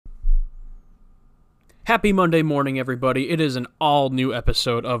Happy Monday morning, everybody. It is an all-new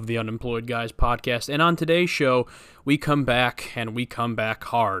episode of the Unemployed Guys podcast, and on today's show, we come back, and we come back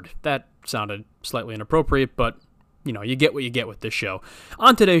hard. That sounded slightly inappropriate, but you know, you get what you get with this show.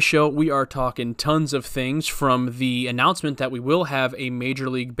 On today's show, we are talking tons of things, from the announcement that we will have a Major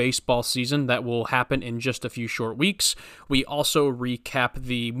League Baseball season that will happen in just a few short weeks. We also recap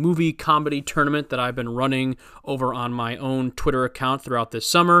the movie comedy tournament that I've been running over on my own Twitter account throughout this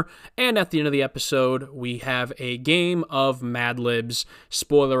summer. And at the end of the episode, we have a game of Mad Libs.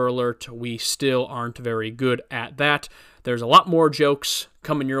 Spoiler alert, we still aren't very good at that. There's a lot more jokes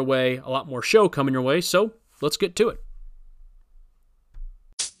coming your way, a lot more show coming your way, so let's get to it.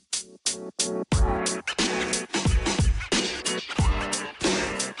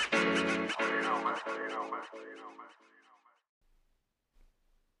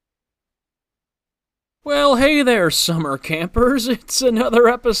 Well, hey there, summer campers. It's another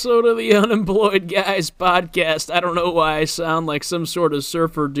episode of the Unemployed Guys podcast. I don't know why I sound like some sort of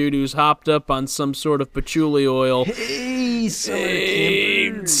surfer dude who's hopped up on some sort of patchouli oil. Hey,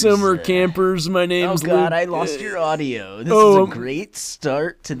 campers. Summer campers. My name's Luke. Oh, God, Luke. I lost your audio. This is a great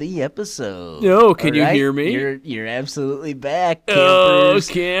start to the episode. Oh, can you hear me? You're absolutely back, campers.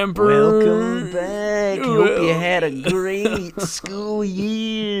 Oh, campers. Welcome back. Hope you had a great school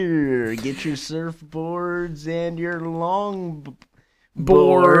year. Get your surfboards and your longboards.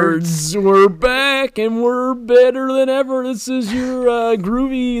 We're back and we're better than ever. This is your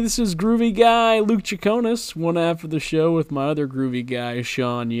groovy guy Luke Chaconis, one after the show with my other groovy guy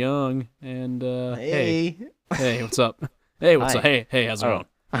Sean Young. And hey, what's up? Hey, what's up? Hey, how's it going?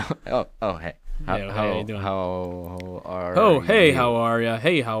 Hey. How you doing? How are you? How are ya?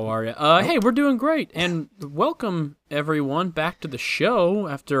 Hey, how are ya? Hey, we're doing great, and welcome everyone back to the show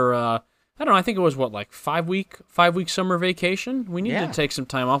after I don't know, I think it was like 5-week summer vacation. We needed to take some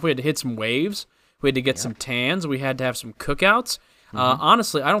time off. We had to hit some waves. We had to get some tans. We had to have some cookouts.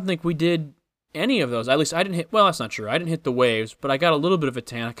 Honestly, I don't think we did any of those. At least I didn't hit. Well, that's not true. I didn't hit the waves, but I got a little bit of a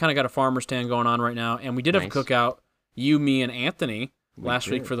tan. I kind of got a farmer's tan going on right now, and we did have a cookout. You, me, and Anthony. Last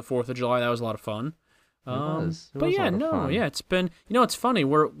week for the 4th of July. That was a lot of fun. It's been, it's funny.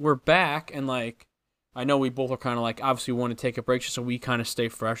 We're back, and like, I know we both are kind of like, obviously want to take a break just so we kind of stay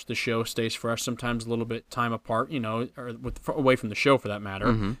fresh. The show stays fresh, sometimes a little bit time apart, or away from the show for that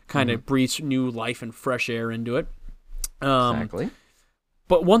matter. Kind of breathes new life and fresh air into it. Exactly.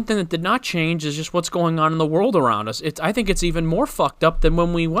 But one thing that did not change is just what's going on in the world around us. I think it's even more fucked up than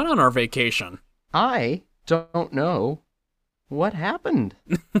when we went on our vacation. I don't know. What happened?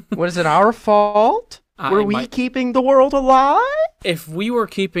 Was it our fault? Were we keeping the world alive? If we were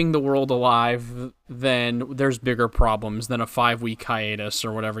keeping the world alive, then there's bigger problems than a 5-week hiatus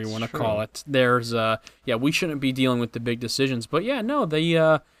or whatever you want to call it. There's, we shouldn't be dealing with the big decisions. But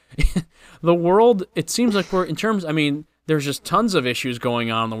the world, it seems like there's just tons of issues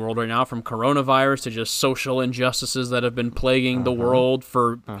going on in the world right now, from coronavirus to just social injustices that have been plaguing the world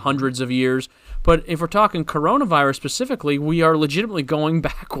for hundreds of years. But if we're talking coronavirus specifically, we are legitimately going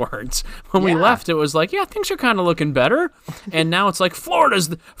backwards. When we left, it was like, things are kind of looking better. And now it's like Florida's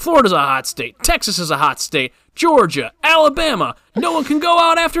a hot state. Texas is a hot state. Georgia, Alabama, no one can go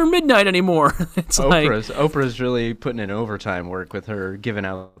out after midnight anymore. It's Oprah's really putting in overtime work with her giving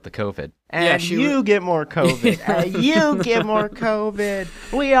out the COVID. And you get more COVID. You get more COVID.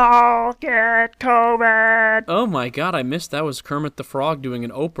 We all get COVID. Oh my God, I missed that. Was Kermit the Frog doing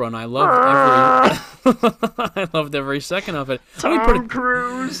an Oprah, and I loved every second of it. Tom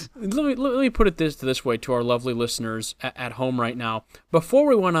Cruise. Let me put it this way to our lovely listeners at home right now. Before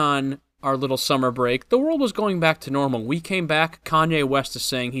we went on our little summer break, the world was going back to normal. We came back, Kanye West is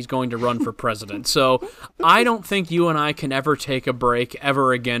saying he's going to run for president. So I don't think you and I can ever take a break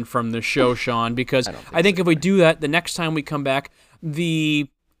ever again from the show, Sean, because I think if we do that, the next time we come back, the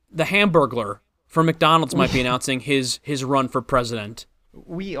Hamburglar from McDonald's might be announcing his run for president.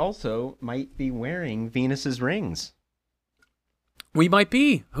 We also might be wearing Venus's rings. We might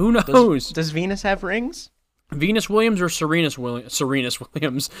be. Who knows? Does Venus have rings? Venus Williams or Serenus Williams? Serenus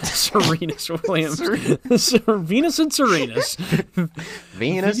Williams. Serenus Williams. Venus and Serenus.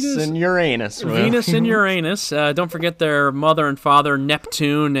 Venus and Uranus. Venus and Uranus. Don't forget their mother and father,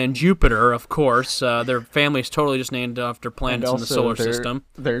 Neptune and Jupiter, of course. Their family is totally just named after planets in the solar system.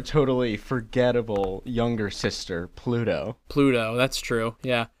 Their totally forgettable younger sister, Pluto. Pluto, that's true,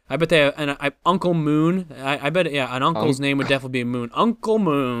 yeah. I bet they have Uncle Moon. I bet, an uncle's name would definitely be Moon. Uncle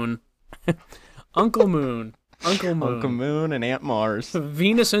Moon. Uncle Moon. Uncle Moon. Uncle Moon and Aunt Mars.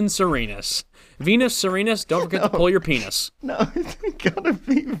 Venus and Serenus. Venus, Serenus, don't forget to pull your penis. No, it's gotta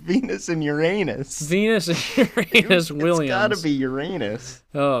be Venus and Uranus. Venus and Uranus Williams. It's gotta be Uranus.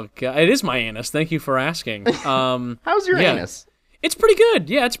 Oh, God. It is my anus. Thank you for asking. How's your anus? It's pretty good.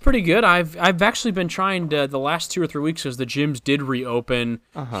 Yeah, it's pretty good. I've actually been trying to, the last 2 or 3 weeks, because the gyms did reopen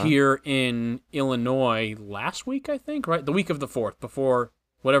here in Illinois last week, I think, right? The week of the 4th, before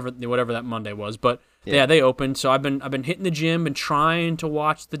whatever that Monday was. But yeah, they opened. So I've been hitting the gym and trying to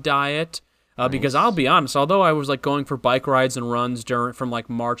watch the diet. Because I'll be honest, although I was like going for bike rides and runs from like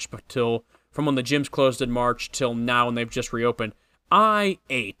March from when the gyms closed in March till now when they've just reopened, I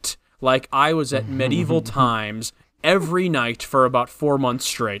ate like I was at medieval times every night for about 4 months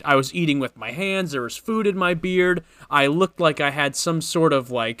straight. I was eating with my hands. There was food in my beard. I looked like I had some sort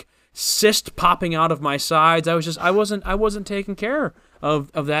of like cyst popping out of my sides. I wasn't taking care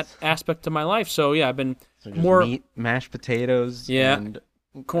of that aspect of my life. So yeah, I've been more meat, mashed potatoes, and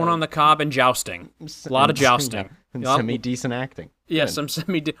corn on the cob and jousting. A lot of jousting. And semi-decent acting. Yeah,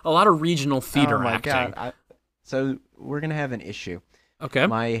 a lot of regional theater acting. God. So we're going to have an issue. Okay.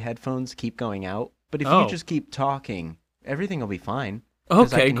 My headphones keep going out, but if you just keep talking, everything will be fine.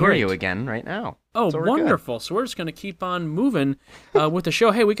 Okay, I can hear you again right now. Oh, so wonderful. Good. So we're just going to keep on moving with the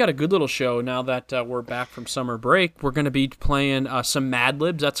show. Hey, we got a good little show now that we're back from summer break. We're going to be playing some Mad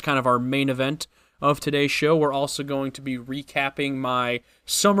Libs. That's kind of our main event of today's show. We're also going to be recapping my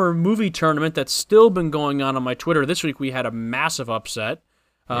summer movie tournament that's still been going on my Twitter. This week we had a massive upset.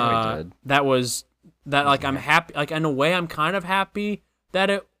 Yeah, we did. I'm happy. Like in a way, I'm kind of happy that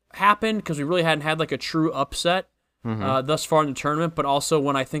it happened because we really hadn't had like a true upset thus far in the tournament. But also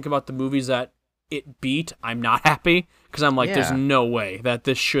when I think about the movies that it beat, I'm not happy because I'm like, there's no way that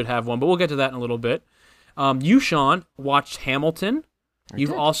this should have won. But we'll get to that in a little bit. You, Sean, watched Hamilton.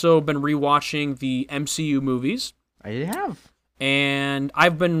 You've also been rewatching the MCU movies. I have. And I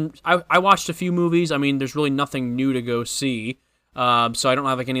watched a few movies. I mean, there's really nothing new to go see. So I don't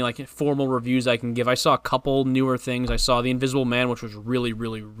have like any like formal reviews I can give. I saw a couple newer things. I saw The Invisible Man, which was really,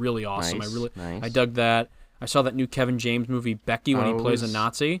 really, really awesome. Nice. I dug that. I saw that new Kevin James movie, Becky, when he plays a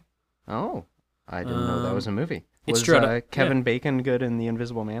Nazi. Oh, I didn't know that was a movie. Was Kevin Bacon good in The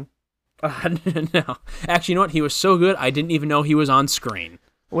Invisible Man? No. Actually, you know what? He was so good, I didn't even know he was on screen.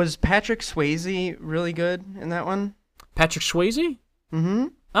 Was Patrick Swayze really good in that one? Patrick Swayze? Mm-hmm.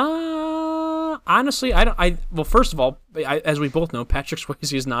 Honestly, well, first of all, as we both know, Patrick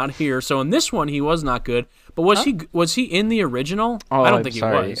Swayze is not here, so in this one he was not good. But was he in the original? Oh, I don't think he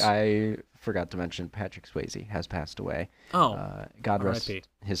was. I forgot to mention Patrick Swayze has passed away. Oh, God rest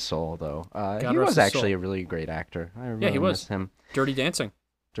his soul, though. He rest was his actually soul. a really great actor. I really he was. miss him. Dirty Dancing.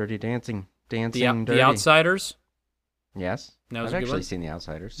 Dirty Dancing. Dirty. The Outsiders. Yes. I've actually seen The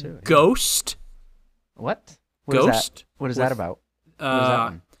Outsiders, too. Ghost. What? Ghost? What is that about? What is that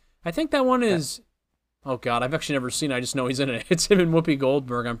one? I think that one is... Oh, God, I've actually never seen it. I just know he's in it. It's him and Whoopi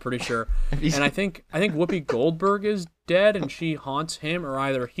Goldberg, I'm pretty sure. And I think Whoopi Goldberg is dead and she haunts him, or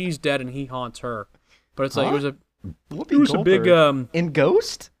either he's dead and he haunts her. But it's like it was a big in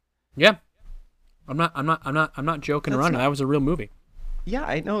Ghost? Yeah. I'm not joking around. That was a real movie. Yeah,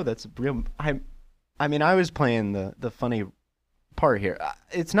 I know that's real. I mean, I was playing the funny part here.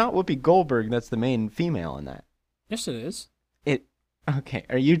 It's not Whoopi Goldberg that's the main female in that. Yes, it is. Okay,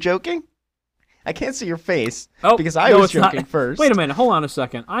 are you joking? I can't see your face because I was joking first. Wait a minute, hold on a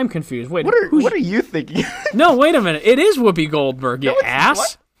second. I'm confused. Wait, what are you thinking? No, wait a minute. It is Whoopi Goldberg, you ass.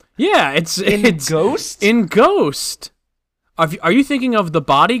 What? Yeah, it's Ghost. In Ghost. Are you thinking of The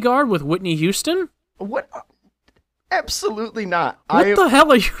Bodyguard with Whitney Houston? What? Absolutely not. What the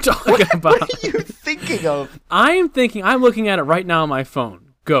hell are you talking about? What are you thinking of? I'm looking at it right now on my phone.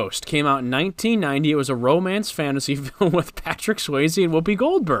 Ghost came out in 1990. It was a romance fantasy film with Patrick Swayze and Whoopi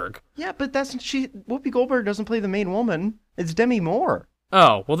Goldberg. Yeah, but Whoopi Goldberg doesn't play the main woman. It's Demi Moore.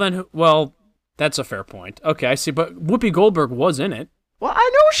 Oh, well, that's a fair point. Okay, I see, but Whoopi Goldberg was in it. Well,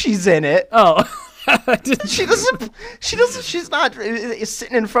 I know she's in it. Oh. She's not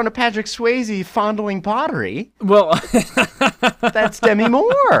sitting in front of Patrick Swayze fondling pottery. Well, that's Demi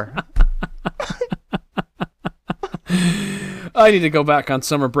Moore. I need to go back on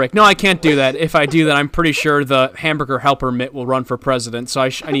summer break. No, I can't do that. If I do that, I'm pretty sure the hamburger helper mitt will run for president, so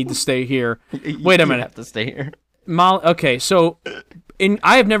I need to stay here. Wait a minute. You have to stay here. Okay, so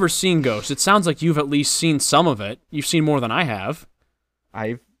I have never seen Ghost. It sounds like you've at least seen some of it. You've seen more than I have.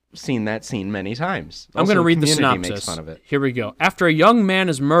 I've seen that scene many times. I'm going to read the synopsis. Makes fun of it. Here we go. After a young man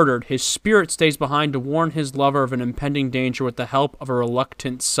is murdered, his spirit stays behind to warn his lover of an impending danger with the help of a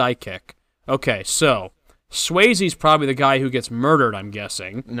reluctant psychic. Okay, so Swayze's probably the guy who gets murdered, I'm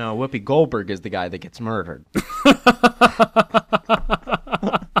guessing. No, Whoopi Goldberg is the guy that gets murdered.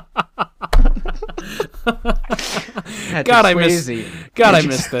 God, I missed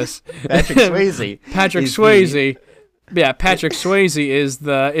this. Patrick Swayze. Patrick Swayze. Yeah, Patrick Swayze is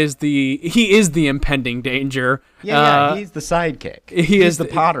the impending danger. Yeah, he's the sidekick. He's the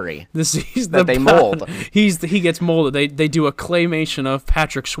pottery. They mold. He gets molded. They do a claymation of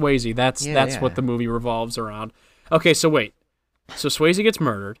Patrick Swayze. That's what the movie revolves around. Okay, so wait. So Swayze gets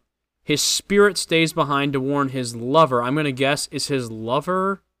murdered. His spirit stays behind to warn his lover. I'm gonna guess is his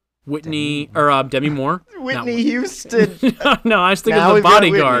lover Demi Moore. Whitney Houston. No, I was thinking of The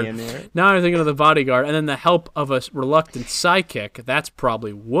Bodyguard. Now I'm thinking of The Bodyguard, and then the help of a reluctant sidekick. That's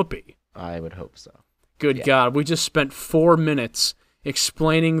probably Whoopi. I would hope so. Good God, we just spent 4 minutes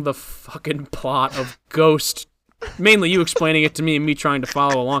explaining the fucking plot of Ghost. Mainly you explaining it to me and me trying to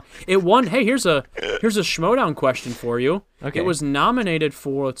follow along. It won. Hey, here's a Schmodown question for you. Okay. It was nominated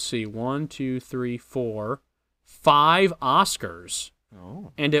for 1, 2, 3, 4, 5 Oscars.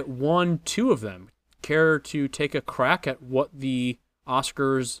 Oh. And it won 2 of them. Care to take a crack at what the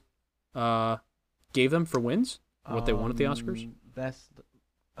Oscars gave them for wins? What they won at the Oscars? Best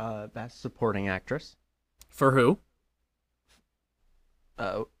supporting actress. For who?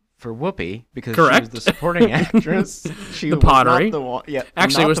 For Whoopi, because Correct. she was the supporting actress. The Pottery. Not the one, yeah,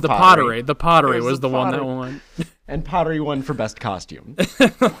 Actually, it was the Pottery. The Pottery was the one that won. And Pottery won for best costume.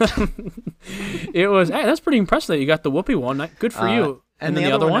 It was. Hey, that's pretty impressive that you got the Whoopi one. Good for you. And then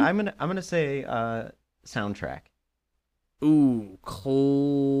the other one, I'm gonna say soundtrack. Ooh,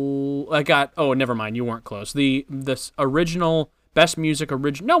 I got. Oh, never mind. You weren't close. The original best music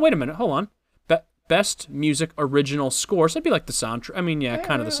original. No, wait a minute. Hold on. Best music original score. So that'd be like the soundtrack. I mean,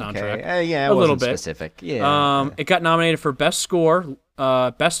 kind of the soundtrack. Okay. A little bit specific. Yeah. It got nominated for best score,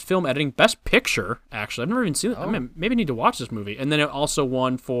 best film editing, best picture. Actually, I've never even seen it. I mean, maybe I need to watch this movie. And then it also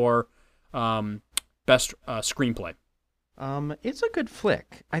won for best screenplay. It's a good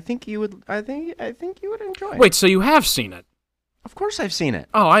flick. I think you would. I think you would enjoy it. Wait, so you have seen it? Of course, I've seen it.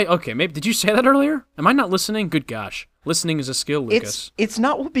 Oh, okay. Maybe did you say that earlier? Am I not listening? Good gosh. Listening is a skill, Lucas. It's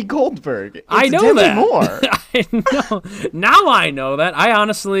not Whoopi Goldberg. It's I know Demi that. Moore. I know. Now I know that. I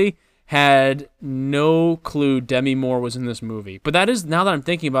honestly had no clue Demi Moore was in this movie. But that is, now that I'm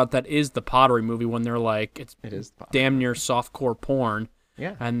thinking about it, that is the Pottery movie when they're like, it is damn near softcore porn.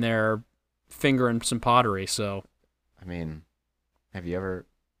 Yeah. And they're fingering some pottery, so. I mean, have you ever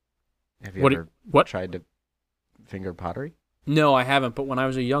tried to finger pottery? No, I haven't, but when I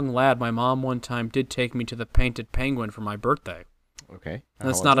was a young lad, my mom one time did take me to the Painted Penguin for my birthday. Okay.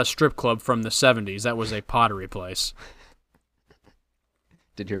 That's not a strip club from the 70s. That was a pottery place.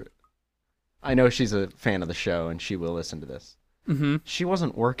 I know she's a fan of the show, and she will listen to this. Mm-hmm. She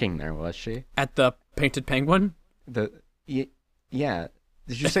wasn't working there, was she? At the Painted Penguin? Yeah.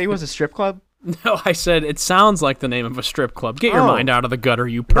 Did you say it was a strip club? No, I said it sounds like the name of a strip club. Get your mind out of the gutter,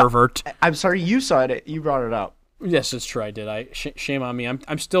 you pervert. No, I'm sorry, you saw it. You brought it up. Yes, it's true. I did. Shame on me.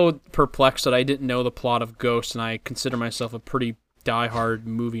 I'm still perplexed that I didn't know the plot of Ghost, and I consider myself a pretty diehard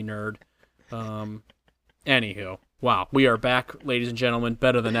movie nerd. Anywho, wow, we are back, ladies and gentlemen,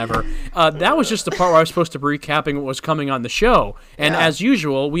 better than ever. That was just the part where I was supposed to be recapping what was coming on the show, and as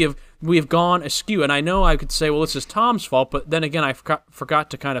usual, we have gone askew. And I know I could say, well, this is Tom's fault, but then again, I forgot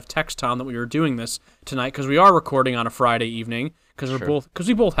to kind of text Tom that we were doing this tonight because we are recording on a Friday evening. Because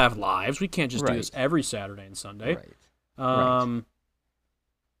we both have lives. We can't just do this every Saturday and Sunday. Right.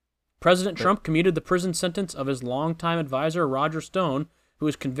 President Trump commuted the prison sentence of his longtime advisor, Roger Stone, who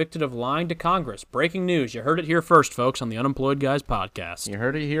was convicted of lying to Congress. Breaking news. You heard it here first, folks, on the Unemployed Guys podcast. You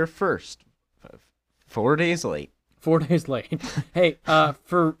heard it here first. 4 days late. 4 days late. Hey, I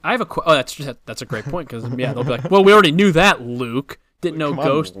have that's a great point, because they'll be like, well, we already knew that, Luke. Didn't know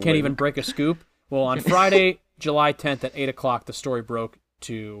Ghost can't even break a scoop. Well, on Friday, July 10th at 8 o'clock, the story broke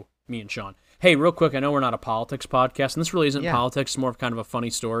to me and Sean. Hey, real quick, I know we're not a politics podcast, and this really isn't politics. It's more of kind of a funny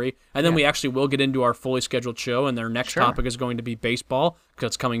story. And then we actually will get into our fully scheduled show, and their next topic is going to be baseball, because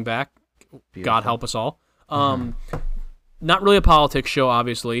it's coming back. Beautiful. God help us all. Not really a politics show,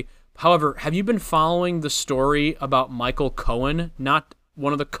 obviously. However, have you been following the story about Michael Cohen? Not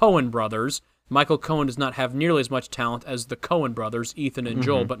one of the Cohen brothers. Michael Cohen does not have nearly as much talent as the Cohen brothers, Ethan and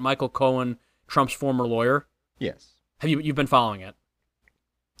Joel, but Michael Cohen, Trump's former lawyer. Yes. Have you've been following it?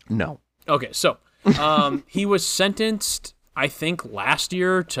 No. Okay, so he was sentenced, I think, last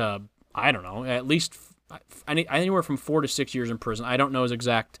year to, I don't know, at least anywhere from 4 to 6 years in prison. I don't know his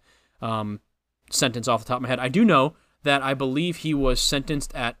exact sentence off the top of my head. I do know that I believe he was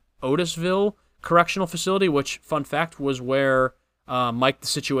sentenced at Otisville Correctional Facility, which, fun fact, was where Mike the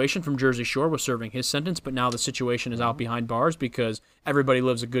Situation from Jersey Shore was serving his sentence, but now the Situation is out behind bars because everyone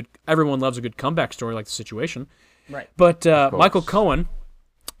loves a good comeback story like the Situation. Right. But Michael Cohen,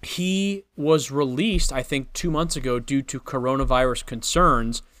 he was released, I think, 2 months ago due to coronavirus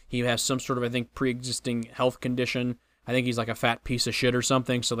concerns. He has some sort of, I think, pre-existing health condition. I think he's like a fat piece of shit or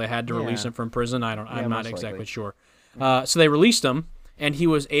something, so they had to release him from prison. I'm not exactly sure. So they released him, and he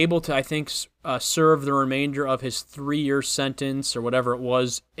was able to, I think, serve the remainder of his 3-year sentence or whatever it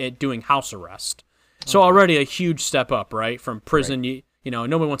was doing house arrest. So already a huge step up, right? From prison, right. You know,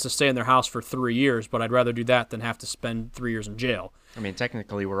 nobody wants to stay in their house for 3 years, but I'd rather do that than have to spend 3 years in jail. I mean,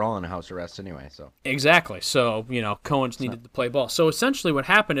 technically, we're all in house arrest anyway, so. Exactly. So, you know, Cohen's needed to play ball. So essentially what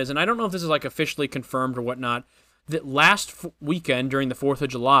happened is, and I don't know if this is like officially confirmed or whatnot, that last weekend during the 4th of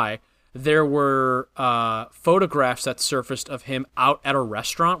July, there were photographs that surfaced of him out at a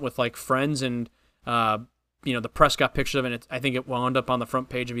restaurant with like friends, and you know, the press got pictures of it. And I think it wound up on the front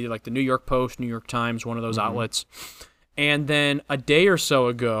page of either like the New York Post, New York Times, one of those outlets. And then a day or so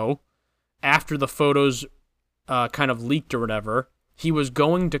ago, after the photos kind of leaked or whatever, he was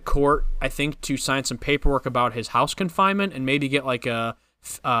going to court, I think, to sign some paperwork about his house confinement and maybe get like a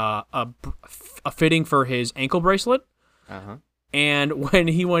fitting for his ankle bracelet. And when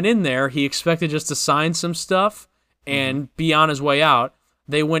he went in there, he expected just to sign some stuff and be on his way out.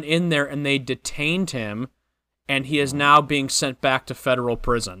 They went in there and they detained him, and he is now being sent back to federal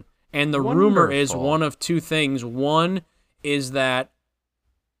prison. And the rumor is one of two things. One is that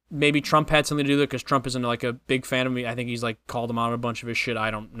maybe Trump had something to do with it because Trump isn't like a big fan of me. I think he's like called him out on a bunch of his shit.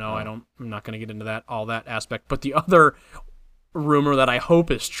 I don't know. I'm not going to get into all that aspect. But the other rumor that I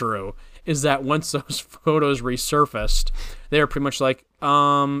hope is true is that once those photos resurfaced, they were pretty much like,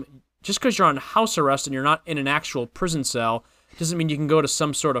 just because you're on house arrest and you're not in an actual prison cell doesn't mean you can go to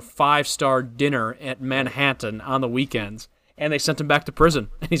some sort of 5-star dinner at Manhattan on the weekends. And they sent him back to prison,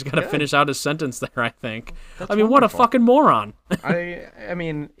 and he's got to finish out his sentence there, I think. That's wonderful. What a fucking moron. I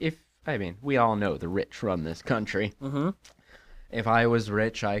mean, we all know the rich run this country. If I was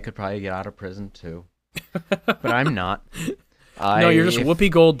rich, I could probably get out of prison too. But I'm not. No, you're just Whoopi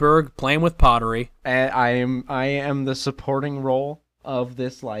Goldberg playing with pottery. I am the supporting role of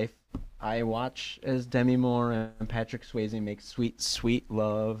this life. I watch as Demi Moore and Patrick Swayze make sweet, sweet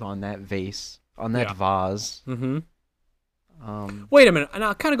love on that vase, on that vase. Wait a minute.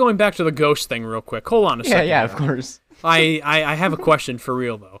 Now, kind of going back to the ghost thing real quick. Hold on a second. Yeah, of course. I have a question for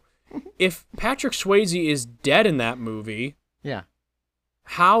real, though. If Patrick Swayze is dead in that movie,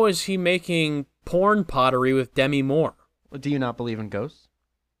 how is he making porn pottery with Demi Moore? Do you not believe in ghosts?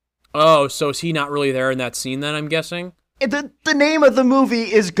 Oh, so is he not really there in that scene then, I'm guessing? The name of the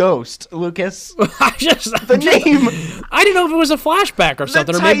movie is Ghost, Lucas. Name. I didn't know if it was a flashback or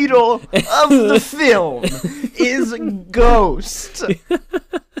something. The title of the film is Ghost.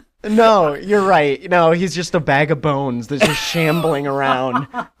 No, you're right. No, he's just a bag of bones that's just shambling around.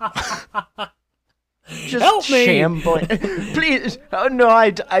 Just help me, shambling. Please. Oh no,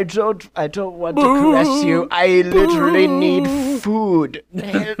 I don't want to caress you. I literally need food.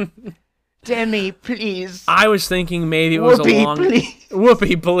 Demi, please. I was thinking maybe it was please.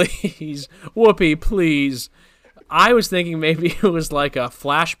 Whoopi, please. Whoopi, please. I was thinking maybe it was like a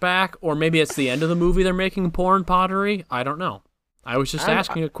flashback, or maybe it's the end of the movie they're making porn pottery. I don't know. I was just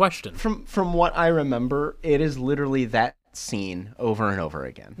asking a question. From what I remember, it is literally that scene over and over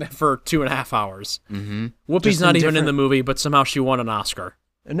again. For 2.5 hours. Whoopi's not even in the movie, but somehow she won an Oscar.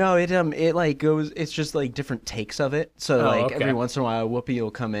 No, it like goes. It's just like different takes of it. So every once in a while, Whoopi will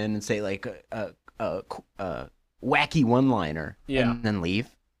come in and say like a wacky one-liner, and then leave.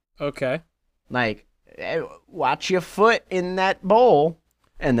 Okay. Like, watch your foot in that bowl,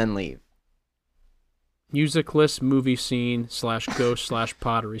 and then leave. Musicless movie scene / ghost /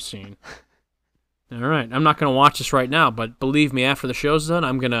 pottery scene. All right, I'm not gonna watch this right now, but believe me, after the show's done,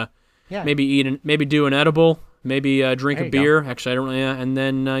 I'm gonna maybe do an edible. Maybe drink a beer. Actually, I don't really. And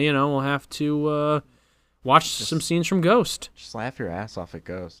then, we'll have to watch some scenes from Ghost. Just laugh your ass off at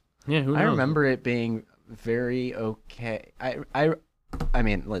Ghost. Yeah, who knows? I remember it being very okay. I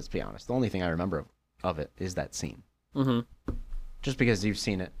mean, let's be honest. The only thing I remember of it is that scene. Just because you've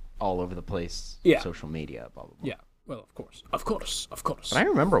seen it all over the place. Yeah. Social media, blah, blah, blah. Yeah. Well, of course. But I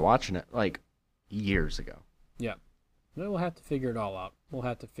remember watching it, like, years ago. Yeah. We'll have to figure it all out.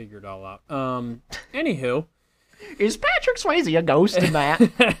 Anywho. Is Patrick Swayze a ghost in that?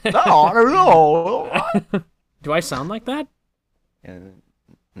 No, I don't know. Do I sound like that?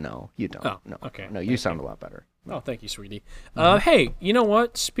 No, you don't. Oh, no. Okay. No, you sound a lot better. Oh, thank you, sweetie. Hey, you know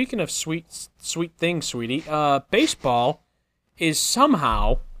what? Speaking of sweet things, sweetie, baseball is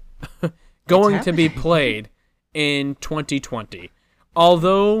somehow going to be played in 2020.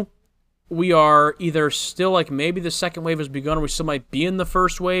 Although we are either still like maybe the second wave has begun or we still might be in the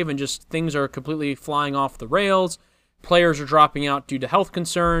first wave and just things are completely flying off the rails. Players are dropping out due to health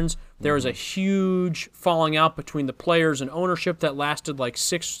concerns. There was a huge falling out between the players and ownership that lasted like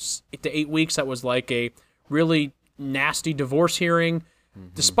 6 to 8 weeks. That was like a really nasty divorce hearing.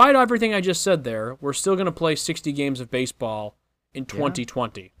 Despite everything I just said there, we're still going to play 60 games of baseball in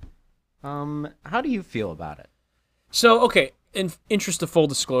 2020. How do you feel about it? So, okay, in interest of full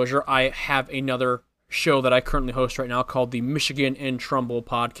disclosure, I have another show that I currently host right now called the Michigan in Trumbull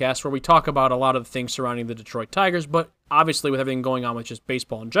podcast, where we talk about a lot of the things surrounding the Detroit Tigers, but obviously with everything going on with just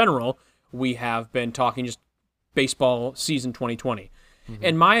baseball in general, we have been talking just baseball season 2020.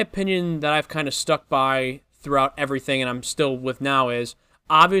 And my opinion that I've kind of stuck by throughout everything and I'm still with now is,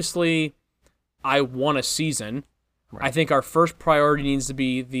 obviously, I want a season. Right. I think our first priority needs to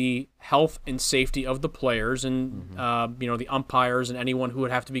be the health and safety of the players and the umpires and anyone who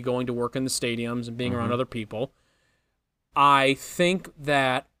would have to be going to work in the stadiums and being around other people. I think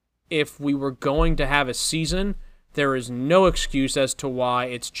that if we were going to have a season, there is no excuse as to why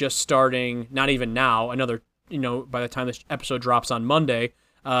it's just starting, not even now, another, by the time this episode drops on Monday,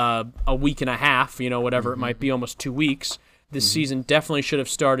 a week and a half, whatever it might be, almost 2 weeks. This season definitely should have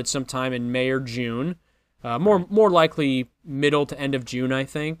started sometime in May or June. More likely middle to end of June, I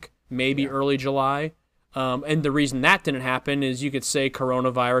think. Maybe early July. And the reason that didn't happen is you could say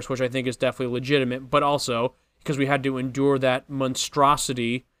coronavirus, which I think is definitely legitimate, but also because we had to endure that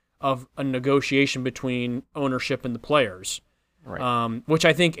monstrosity of a negotiation between ownership and the players. Right. Which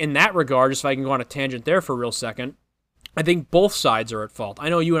I think in that regard, just if I can go on a tangent there for a real second, I think both sides are at fault. I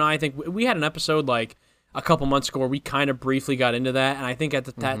know you and I think we had an episode like a couple months ago where we kind of briefly got into that, and I think at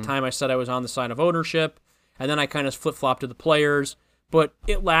that time I said I was on the side of ownership, and then I kind of flip-flopped to the players, but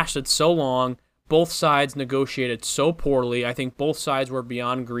it lasted so long. Both sides negotiated so poorly. I think both sides were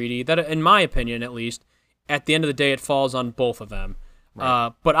beyond greedy. That, in my opinion at least, at the end of the day, it falls on both of them.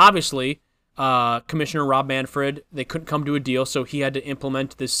 Right. But obviously, Commissioner Rob Manfred, they couldn't come to a deal, so he had to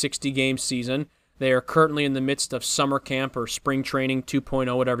implement this 60-game season. They are currently in the midst of summer camp or spring training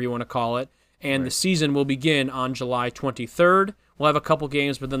 2.0, whatever you want to call it, and the season will begin on July 23rd. We'll have a couple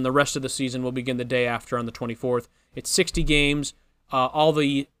games, but then the rest of the season will begin the day after on the 24th. It's 60 games. All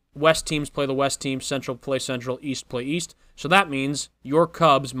the West teams play the West teams, Central play Central, East play East. So that means your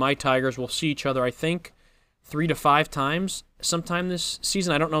Cubs, my Tigers, will see each other, I think, 3 to 5 times sometime this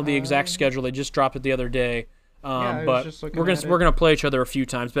season. I don't know the exact schedule. They just dropped it the other day. But we're gonna play each other a few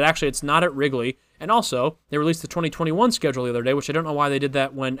times. But actually, it's not at Wrigley. And also, they released the 2021 schedule the other day, which I don't know why they did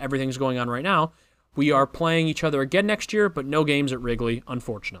that when everything's going on right now. We are playing each other again next year, but no games at Wrigley,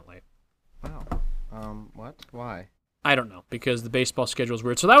 unfortunately. Wow. What? Why? I don't know, because the baseball schedule is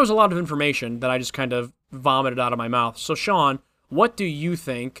weird. So that was a lot of information that I just kind of vomited out of my mouth. So, Sean, what do you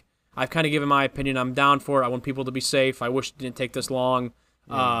think? I've kind of given my opinion. I'm down for it. I want people to be safe. I wish it didn't take this long.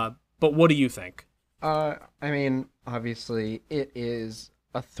 But what do you think? I mean, obviously, it is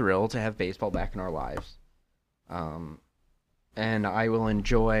a thrill to have baseball back in our lives. And I will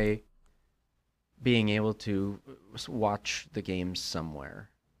enjoy being able to watch the games somewhere.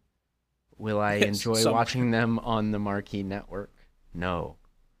 Will I enjoy watching them on the Marquee Network? No.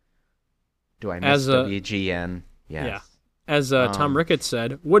 Do I miss WGN? Yes. Yeah. As Tom Ricketts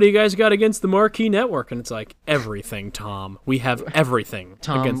said, what do you guys got against the Marquee Network? And it's like, everything, Tom. We have everything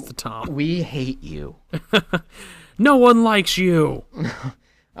against the Tom. We hate you. No one likes you.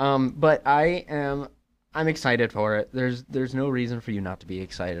 But I'm excited for it. There's no reason for you not to be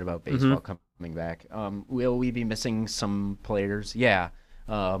excited about baseball coming back. Will we be missing some players? Yeah.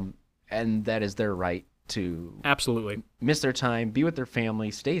 And that is their right to absolutely miss their time, be with their family,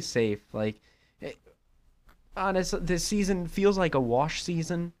 stay safe. Like, honestly, this season feels like a wash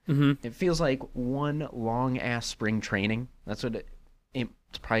season. It feels like one long ass spring training. That's what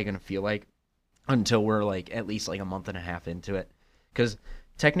it's probably gonna feel like until we're like at least like a month and a half into it, because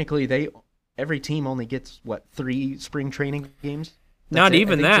technically every team only gets 3 spring training games. Not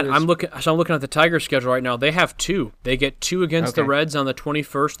even that. I'm looking at the Tigers schedule right now. They have 2. They get 2 against the Reds on the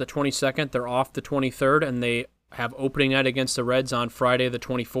 21st, the 22nd. They're off the 23rd, and they have opening night against the Reds on Friday the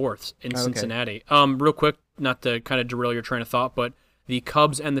 24th in Cincinnati. Real quick, not to kind of derail your train of thought, but the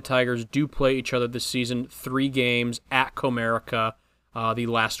Cubs and the Tigers do play each other this season, 3 games at Comerica the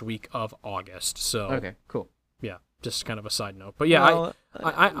last week of August. So okay, cool. Yeah, just kind of a side note. But yeah,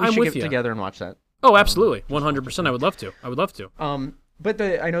 I'm with you. We should get together and watch that. Oh, absolutely. 100%. I would love to. But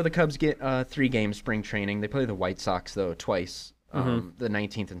I know the Cubs get 3 games spring training. They play the White Sox, though, twice, the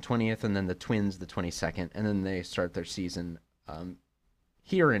 19th and 20th, and then the Twins the 22nd, and then they start their season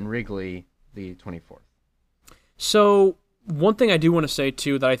here in Wrigley the 24th. So one thing I do want to say,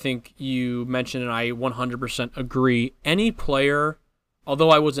 too, that I think you mentioned, and I 100% agree, any player,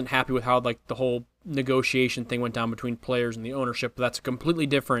 although I wasn't happy with how like the whole negotiation thing went down between players and the ownership, but that's a completely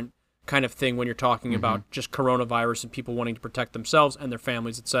different kind of thing when you're talking about just coronavirus and people wanting to protect themselves and their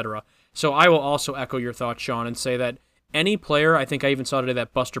families, etc. So I will also echo your thoughts, Sean, and say that any player, I think I even saw today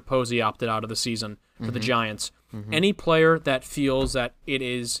that Buster Posey opted out of the season for the Giants. Any player that feels that it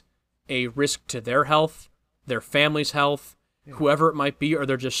is a risk to their health, their family's health, whoever it might be, or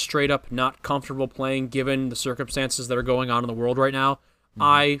they're just straight up not comfortable playing given the circumstances that are going on in the world right now,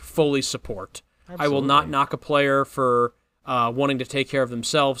 I fully support. Absolutely. I will not knock a player for wanting to take care of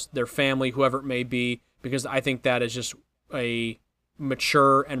themselves, their family, whoever it may be, because I think that is just a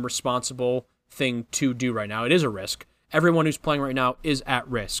mature and responsible thing to do right now. It is a risk. Everyone who's playing right now is at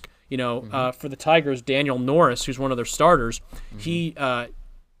risk. You know, for the Tigers, Daniel Norris, who's one of their starters, he's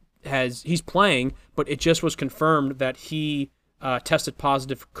playing, but it just was confirmed that he tested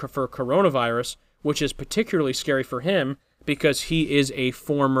positive for coronavirus, which is particularly scary for him because he is a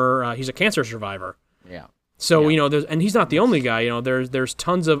former he's a cancer survivor. Yeah. So you know, and he's not the only guy. You know, there's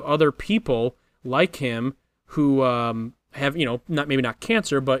tons of other people like him who have, you know, not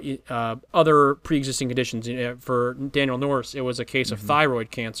cancer, but other pre-existing conditions. For Daniel Norris, it was a case of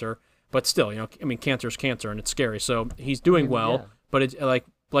thyroid cancer, but still, you know, I mean, cancer is cancer, and it's scary. So he's doing well, but it's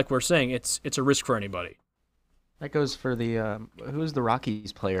like we're saying, it's a risk for anybody. That goes for the who's the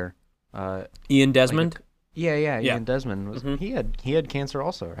Rockies player? Ian Desmond. Ian Desmond was he had cancer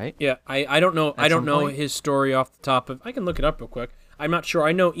also, right? Yeah, I don't know. I don't know his story off the top of. I can look it up real quick. I'm not sure.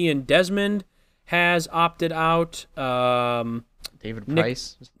 I know Ian Desmond has opted out. David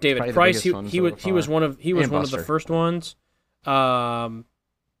Price. David Price. He was one of the first ones.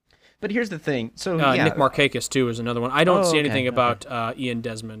 But here's the thing. So Nick Markakis too is another one. I don't see anything about Ian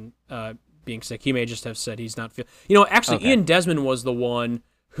Desmond being sick. He may just have said he's not feeling. You know, actually, Ian Desmond was the one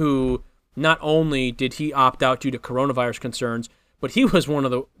who not only did he opt out due to coronavirus concerns, but he was one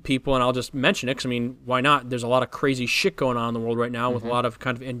of the people, and I'll just mention it because, I mean, why not? There's a lot of crazy shit going on in the world right now with a lot of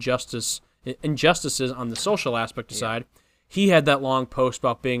kind of injustices on the social aspect aside. He had that long post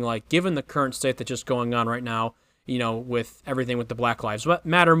about being like, given the current state that's just going on right now, you know, with everything with the Black Lives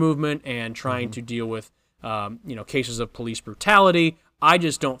Matter movement and trying to deal with, you know, cases of police brutality, I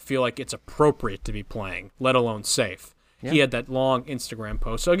just don't feel like it's appropriate to be playing, let alone safe. Yeah. He had that long Instagram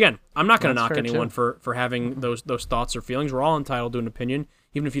post. So again, I'm not going to knock anyone for having those thoughts or feelings. We're all entitled to an opinion,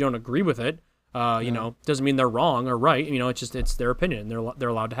 even if you don't agree with it. You know, doesn't mean they're wrong or right. You know, it's their opinion. They're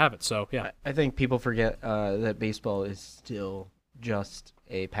allowed to have it. So yeah, I think people forget that baseball is still just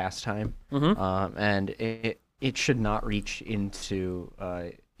a pastime, and it should not reach into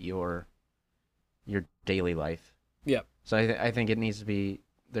your daily life. Yeah. So I think there needs to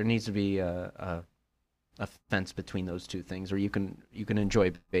be a fence between those two things, where you can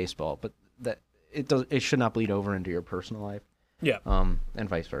enjoy baseball, but that it should not bleed over into your personal life. Yeah. And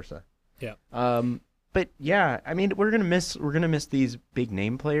vice versa. Yeah. But yeah, I mean, we're gonna miss these big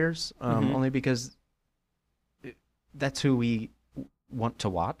name players, only because that's who we want to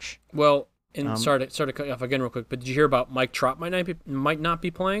watch. Well, and sorry to cut you off again real quick, but did you hear about Mike Trout might not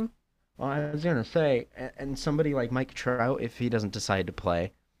be playing? Well, I was gonna say, and somebody like Mike Trout, if he doesn't decide to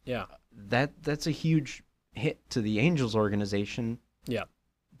play, that's a huge hit to the Angels organization. Yeah.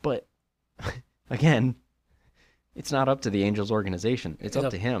 But again, it's not up to the Angels organization. It's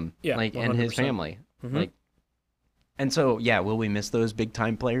up to him, and his family. And so, will we miss those big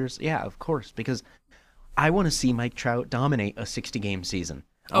time players? Yeah, of course, because I want to see Mike Trout dominate a 60-game season.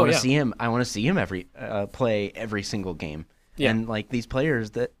 I want to see him. I want to see him play every single game. Yeah. And like these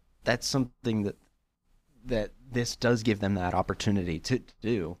players, that's something that this does give them that opportunity to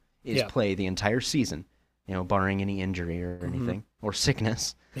do, is play the entire season, you know, barring any injury or anything or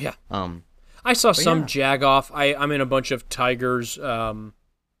sickness. Yeah. I saw some jag-off. I'm in a bunch of Tigers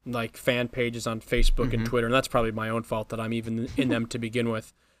like fan pages on Facebook and Twitter, and that's probably my own fault that I'm even in them to begin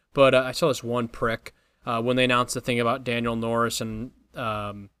with. But I saw this one prick when they announced the thing about Daniel Norris and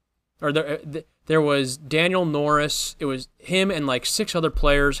there was Daniel Norris. It was him and like 6 other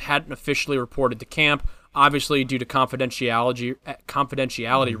players hadn't officially reported to camp. Obviously, due to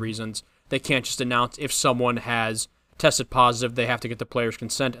confidentiality reasons, they can't just announce if someone has tested positive. They have to get the player's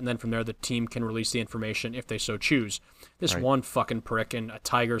consent, and then from there, the team can release the information if they so choose. This one fucking prick in a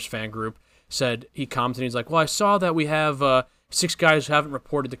Tigers fan group said, he commented, he's like, well, I saw that we have 6 guys who haven't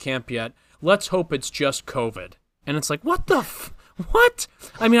reported to camp yet. Let's hope it's just COVID. And it's like, what the what?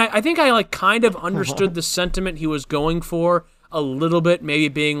 I mean, I think I like kind of understood the sentiment he was going for a little bit, maybe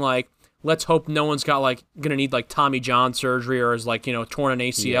being like, let's hope no one's got like gonna need like Tommy John surgery or is like torn an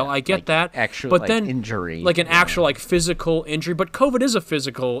ACL. Yeah, I get like that, actual, but like, then injury, like an actual like physical injury. But COVID is a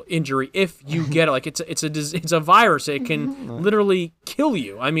physical injury if you get it. Like it's a virus. It can literally kill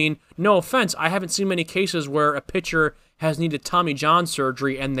you. I mean, no offense, I haven't seen many cases where a pitcher has needed Tommy John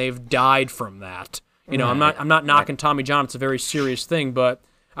surgery and they've died from that. I'm not knocking Tommy John. It's a very serious thing, but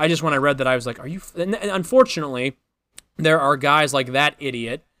I just when I read that I was like, are you? And unfortunately, there are guys like that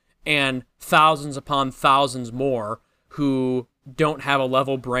idiot and thousands upon thousands more who don't have a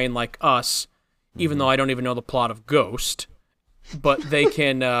level brain like us, even though I don't even know the plot of Ghost, but they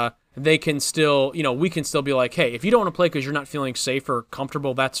can still, we can still be like, hey, if you don't want to play because you're not feeling safe or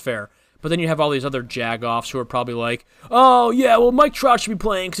comfortable, that's fair. But then you have all these other jagoffs who are probably like, oh, yeah, well, Mike Trout should be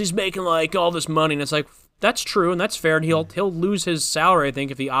playing because he's making like all this money. And it's like, that's true and that's fair. And he'll lose his salary, I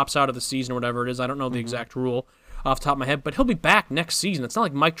think, if he opts out of the season or whatever it is. I don't know the exact rule off the top of my head, but he'll be back next season. It's not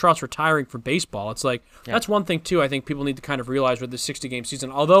like Mike Trout's retiring for baseball. It's like, that's one thing, too, I think people need to kind of realize with this 60-game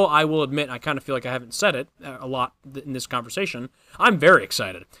season. Although I will admit, I kind of feel like I haven't said it a lot in this conversation, I'm very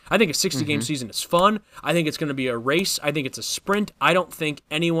excited. I think a 60-game season is fun. I think it's going to be a race. I think it's a sprint. I don't think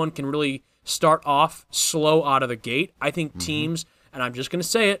anyone can really start off slow out of the gate. I think teams, and I'm just going to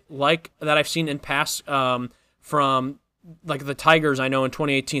say it, like that I've seen in past from like the Tigers, I know in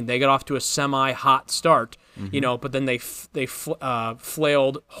 2018, they got off to a semi-hot start, but then they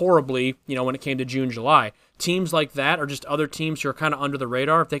flailed horribly, when it came to June, July. Teams like that are just other teams who are kind of under the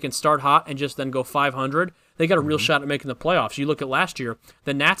radar. If they can start hot and just then go 500, they got a real shot at making the playoffs. You look at last year,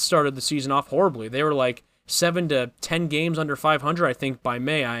 the Nats started the season off horribly. They were like 7 to 10 games under 500, I think, by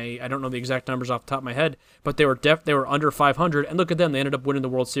May. I don't know the exact numbers off the top of my head, but they were under 500, and look at them. They ended up winning the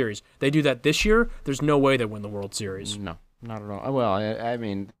World Series. They do that this year, there's no way they win the World Series. No, not at all. Well, I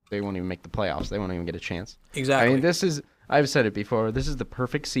mean, they won't even make the playoffs. They won't even get a chance. Exactly. I mean, I've said it before, this is the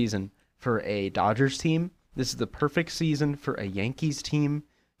perfect season for a Dodgers team. This is the perfect season for a Yankees team.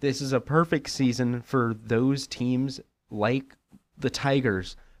 This is a perfect season for those teams like the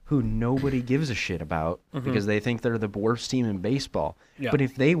Tigers, who nobody gives a shit about because they think they're the worst team in baseball. Yeah. But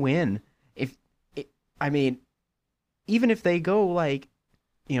if they win, even if they go like,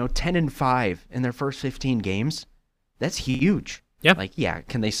 10-5 in their first 15 games, that's huge. Yeah. Like, yeah,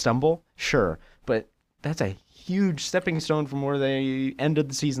 can they stumble? Sure. But that's a huge stepping stone from where they ended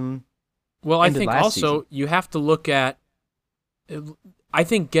the season. Well, I think also you have to look at, I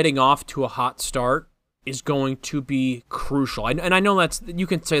think getting off to a hot start is going to be crucial. And I know you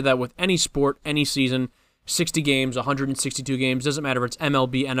can say that with any sport, any season, 60 games, 162 games, doesn't matter if it's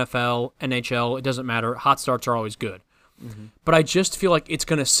MLB, NFL, NHL, it doesn't matter. Hot starts are always good. But I just feel like it's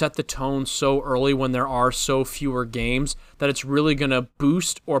going to set the tone so early when there are so fewer games that it's really going to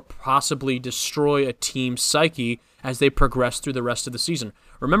boost or possibly destroy a team's psyche as they progress through the rest of the season.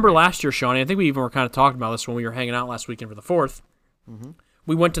 Remember last year, Shawnee, I think we even were kind of talking about this when we were hanging out last weekend for the 4th.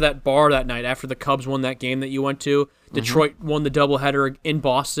 We went to that bar that night after the Cubs won that game that you went to. Detroit won the doubleheader in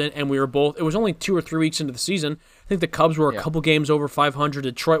Boston, and we were both. It was only 2 or 3 weeks into the season. I think the Cubs were a couple games over 500.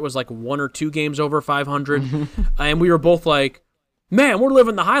 Detroit was like 1 or 2 games over 500, and we were both like, "Man, we're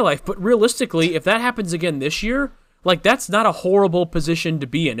living the high life." But realistically, if that happens again this year, like that's not a horrible position to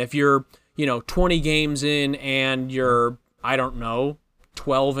be in. If you're 20 games in and you're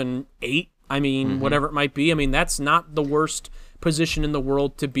 12-8. I mean, whatever it might be. I mean, that's not the worst position in the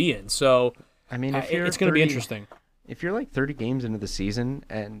world to be in. So, I mean, if it's going to be interesting. If you're like 30 games into the season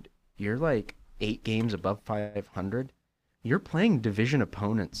and you're like 8 games above 500, you're playing division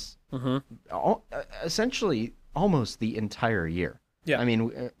opponents essentially almost the entire year. Yeah. I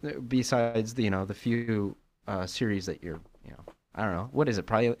mean, besides the few series that you're I don't know, what is it?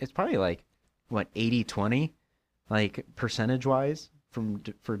 It's probably like what 80-20, like percentage wise.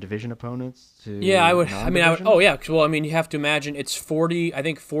 For division opponents to I would. Oh yeah. Well, I mean, you have to imagine it's 40. I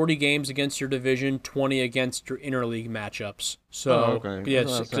think 40 games against your division, 20 against your interleague matchups. So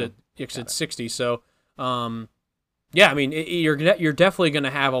it's 60. So, I mean, you're definitely going to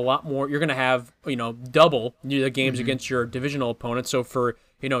have a lot more. You're going to have double the games against your divisional opponents. So for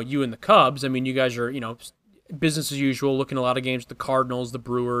you and the Cubs, I mean, you guys are business as usual, looking at a lot of games. The Cardinals, the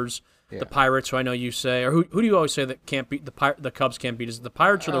Brewers. Yeah. The Pirates, who I know you say, or who do you always say that can't beat the Cubs can't beat? Is it the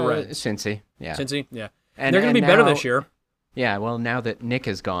Pirates or the Reds? Cincy, yeah. Cincy, yeah. And they're going to be better this year. Yeah, well, now that Nick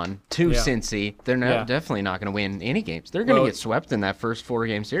has gone to Cincy, they're definitely not going to win any games. They're going to get swept in that first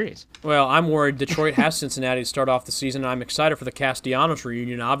 4-game series. Well, I'm worried. Detroit has Cincinnati to start off the season, and I'm excited for the Castellanos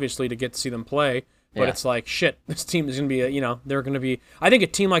reunion, obviously, to get to see them play. But it's like, shit, this team is going to be, they're going to be. I think a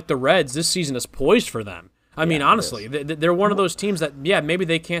team like the Reds this season is poised for them. I mean, honestly, they're one of those teams that, maybe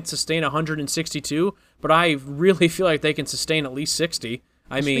they can't sustain 162, but I really feel like they can sustain at least 60.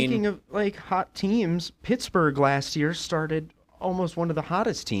 Speaking of like hot teams, Pittsburgh last year started almost one of the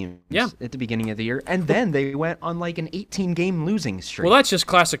hottest teams at the beginning of the year, and then they went on like an 18-game losing streak. Well, that's just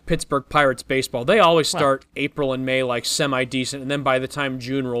classic Pittsburgh Pirates baseball. They always start April and May like semi-decent, and then by the time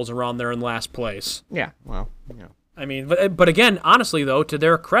June rolls around, they're in last place. Yeah, well, you know. I mean, but again, honestly, though, to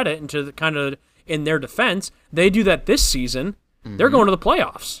their credit and to kind of in their defense, they do that this season. Mm-hmm. They're going to the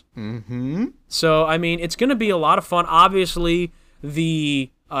playoffs. Mm-hmm. So, I mean, it's going to be a lot of fun. Obviously,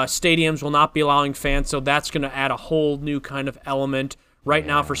 the stadiums will not be allowing fans, so that's going to add a whole new kind of element. Right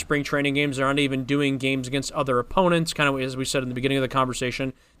now, for spring training games, they're not even doing games against other opponents, kind of as we said in the beginning of the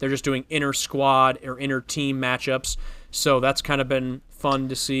conversation. They're just doing inter-squad or inter-team matchups, so that's kind of been fun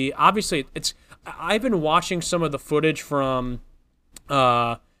to see. Obviously, I've been watching some of the footage from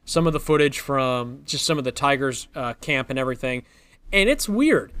just some of the Tigers camp and everything, and it's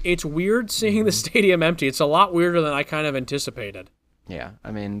weird. It's weird seeing the stadium empty. It's a lot weirder than I kind of anticipated. Yeah,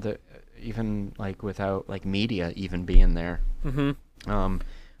 I mean, even like without like media even being there. Mm-hmm.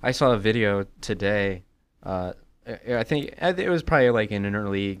 I saw a video today. I think it was probably like an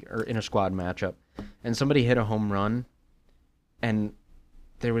interleague or inter-squad matchup, and somebody hit a home run, and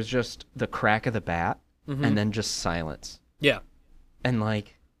there was just the crack of the bat, and then just silence. Yeah, and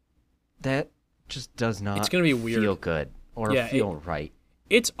like that just does not. It's gonna be weird. Feel good or feel right.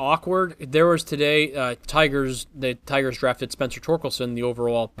 It's awkward. There was today, the Tigers drafted Spencer Torkelson, the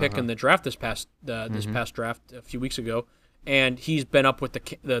overall pick in the draft this past draft a few weeks ago, and he's been up with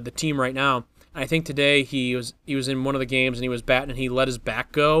the team right now. And I think today he was in one of the games and he was batting and he let his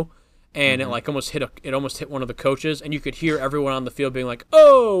back go, and it like almost hit one of the coaches, and you could hear everyone on the field being like,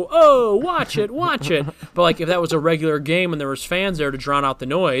 oh, watch it. But like if that was a regular game and there was fans there to drown out the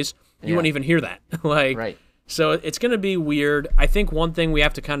noise, you wouldn't even hear that. Like. Right. So it's going to be weird. I think one thing we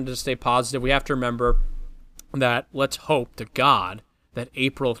have to kind of just stay positive. We have to remember that let's hope to God that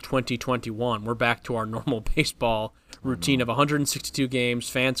April of 2021, we're back to our normal baseball routine of 162 games.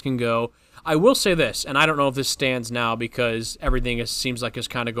 Fans can go. I will say this, and I don't know if this stands now because everything seems like it's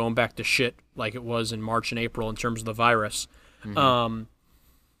kind of going back to shit like it was in March and April in terms of the virus. I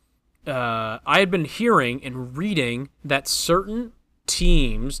had been hearing and reading that certain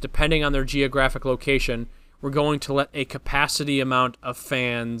teams, depending on their geographic location, we're going to let a capacity amount of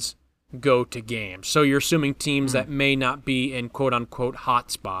fans go to games. So you're assuming teams that may not be in quote-unquote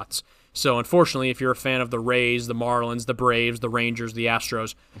hot spots. So unfortunately, if you're a fan of the Rays, the Marlins, the Braves, the Rangers, the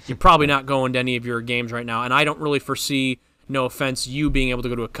Astros, you're probably not going to any of your games right now. And I don't really foresee, no offense, you being able to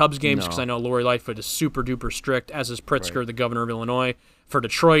go to a Cubs game because I know Lori Lightfoot is super-duper strict, as is Pritzker, the governor of Illinois. For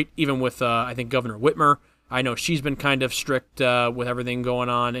Detroit, even with, I think, Governor Whitmer, I know she's been kind of strict with everything going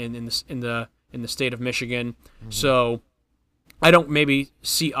on in the state of Michigan. So I don't maybe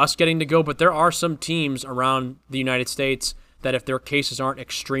see us getting to go, but there are some teams around the United States that if their cases aren't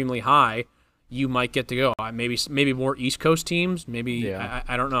extremely high, you might get to go. Maybe more East Coast teams. Maybe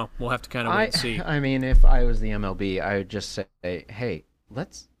I don't know. We'll have to kind of wait and see. I mean, if I was the MLB, I would just say, hey,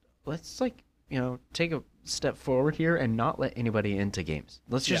 let's like take a step forward here and not let anybody into games.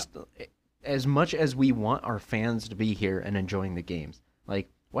 Let's just as much as we want our fans to be here and enjoying the games, like.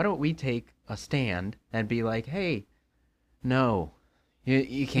 Why don't we take a stand and be like, hey, no,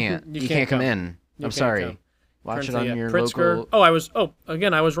 you can't. you can't come in. I'm sorry. Come. Watch it on your Pritzker.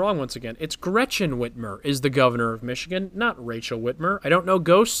 local... I was wrong once again. It's Gretchen Whitmer is the governor of Michigan, not Rachel Whitmer. I don't know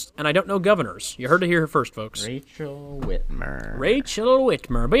ghosts, and I don't know governors. You heard it here first, folks. Rachel Whitmer.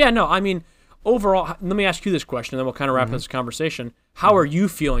 But yeah, no, I mean, overall, let me ask you this question, and then we'll kind of wrap this conversation. How are you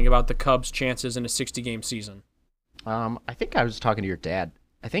feeling about the Cubs' chances in a 60-game season? I think I was talking to your dad.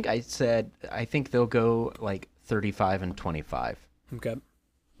 I think I said I think they'll go like 35-25. Okay.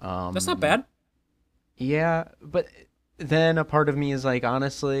 That's not bad. Yeah, but then a part of me is like,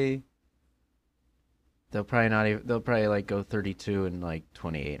 honestly, they'll probably like go 32 and like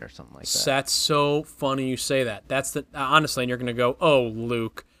 28 or something like that. That's so funny you say that. That's honestly, and you're gonna go, oh,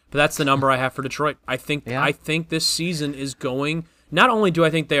 Luke, but that's the number I have for Detroit. I think this season is going. Not only do I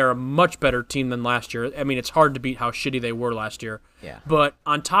think they are a much better team than last year, I mean, it's hard to beat how shitty they were last year. Yeah. But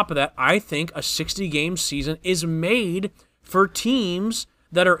on top of that, I think a 60-game season is made for teams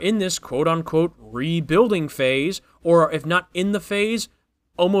that are in this quote-unquote rebuilding phase, or if not in the phase,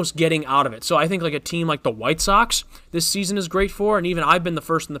 almost getting out of it. So I think like a team like the White Sox, this season is great for, and even I've been the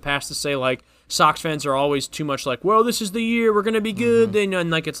first in the past to say like Sox fans are always too much like, well, this is the year, we're going to be good,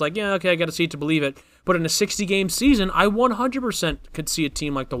 and like it's like, yeah, okay, I got to see it to believe it. But in a 60-game season, I 100% could see a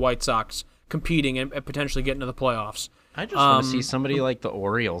team like the White Sox competing and potentially getting to the playoffs. I just want to see somebody like the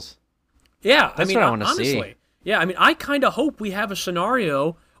Orioles. Yeah, That's what I want to see. Yeah, I mean, I kind of hope we have a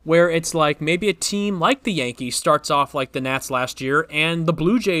scenario where it's like maybe a team like the Yankees starts off like the Nats last year, and the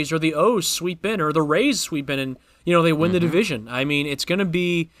Blue Jays or the O's sweep in, or the Rays sweep in, and they win the division. I mean,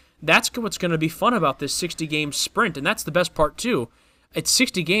 that's what's going to be fun about this 60-game sprint, and that's the best part too. At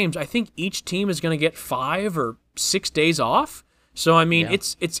 60 games, I think each team is going to get 5 or 6 days off. So I mean,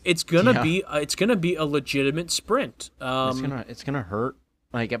 it's gonna be a legitimate sprint. It's gonna hurt.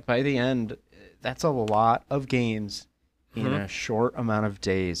 Like by the end, that's a lot of games in a short amount of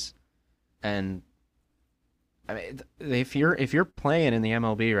days, and I mean, if you're playing in the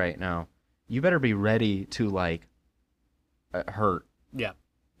MLB right now, you better be ready to hurt. Yeah,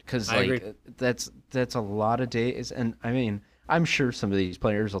 because that's a lot of days, and I mean, I'm sure some of these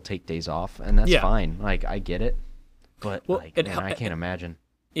players will take days off, and that's fine. Like I get it. But, I can't imagine.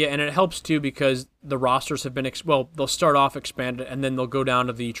 Yeah, and it helps, too, because the rosters have been, they'll start off expanded, and then they'll go down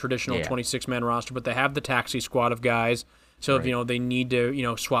to the traditional 26-man roster, but they have the taxi squad of guys, so if, they need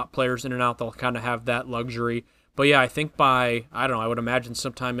to, swap players in and out, they'll kind of have that luxury. But, yeah, I think by, I don't know, I would imagine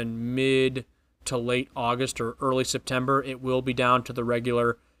sometime in mid to late August or early September, it will be down to the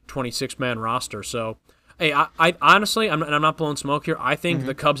regular 26-man roster. So, hey, I honestly, I'm not blowing smoke here, I think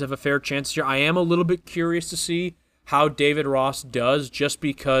the Cubs have a fair chance here. I am a little bit curious to see how David Ross does, just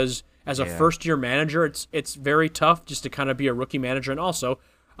because as a first-year manager, it's very tough just to kind of be a rookie manager, and also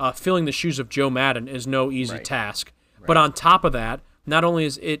filling the shoes of Joe Madden is no easy task. Right. But on top of that, not only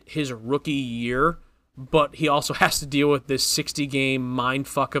is it his rookie year, but he also has to deal with this 60-game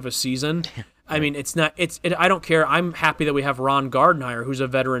mindfuck of a season. I mean, I don't care. I'm happy that we have Ron Gardenhire, who's a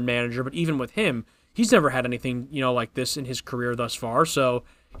veteran manager, but even with him, he's never had anything like this in his career thus far. So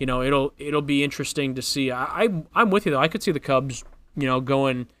it'll be interesting to see. I'm with you though. I could see the Cubs,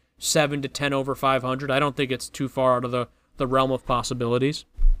 going 7-10 over 500. I don't think it's too far out of the realm of possibilities.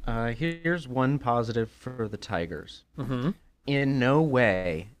 Here's one positive for the Tigers. Mm-hmm. In no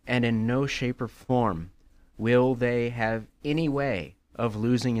way and in no shape or form will they have any way of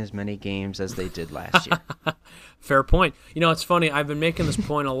losing as many games as they did last year. Fair point. It's funny. I've been making this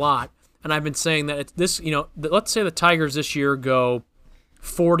point a lot, and I've been saying that it's this. Let's say the Tigers this year go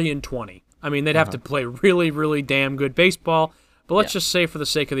 40-20. I mean, they'd have to play really, really damn good baseball, but let's just say for the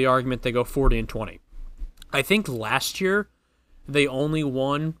sake of the argument, they go 40-20. I think last year they only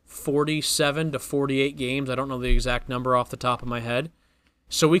won 47 to 48 games. I don't know the exact number off the top of my head.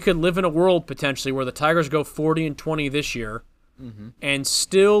 So we could live in a world potentially where the Tigers go 40-20 this year and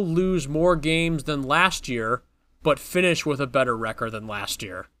still lose more games than last year, but finish with a better record than last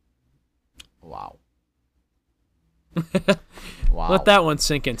year. Wow. Let that one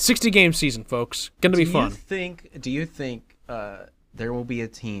sink in. 60-game season, folks. Going to be fun. Do you think there will be a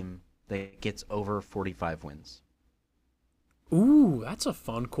team that gets over 45 wins? Ooh, that's a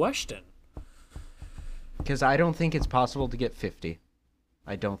fun question. Because I don't think it's possible to get 50.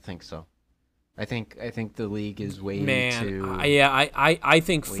 I don't think so. I think the league is way too... I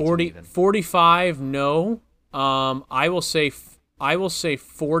think 45, no. I will say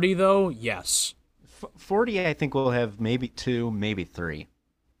 40, though, yes. 40, I think we'll have maybe 2, maybe 3.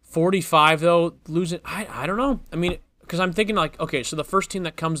 45, though, losing... I don't know. I mean, because I'm thinking, okay, so the first team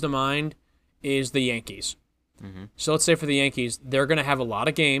that comes to mind is the Yankees. Mm-hmm. So let's say for the Yankees, they're going to have a lot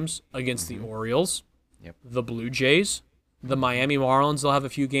of games against the Orioles, the Blue Jays, the Miami Marlins. They'll have a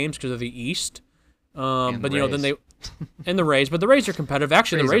few games because of the East. But then they and the Rays. But the Rays are competitive.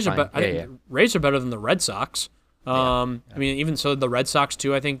 Actually, the Rays are I think the Rays are better than the Red Sox. I mean, even so, the Red Sox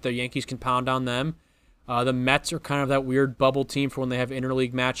too. I think the Yankees can pound on them. The Mets are kind of that weird bubble team for when they have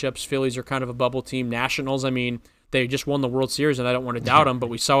interleague matchups. Phillies are kind of a bubble team. Nationals, I mean, they just won the World Series, and I don't want to doubt them, but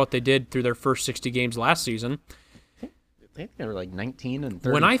we saw what they did through their first 60 games last season. I think they were like 19 and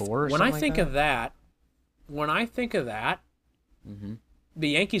 34 When I think of that, the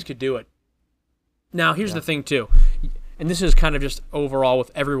Yankees could do it. Now, here's the thing, too, and this is kind of just overall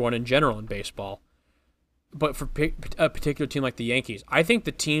with everyone in general in baseball, but for a particular team like the Yankees, I think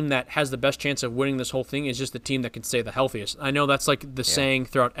the team that has the best chance of winning this whole thing is just the team that can stay the healthiest. I know that's like the saying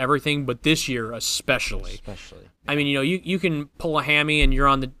throughout everything, but this year especially. I mean, you can pull a hammy and you're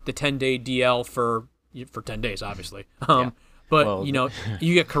on the 10-day DL for 10 days, obviously. But,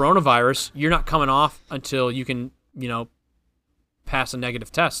 you get coronavirus, you're not coming off until you can, pass a negative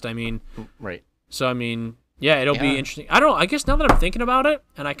test. I mean, right. So, I mean, it'll be interesting. I don't know. I guess now that I'm thinking about it,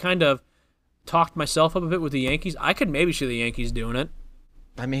 and I kind of talked myself up a bit with the Yankees, I could maybe see the Yankees doing it.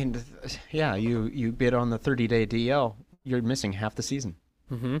 I mean, you bid on the 30-day DL, you're missing half the season.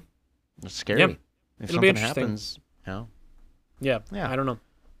 Mm-hmm. It's scary. Yep. If it'll be something interesting. happens, Yeah, I don't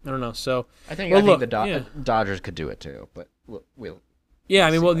know. So I think the Dodgers could do it too, but we'll. Yeah,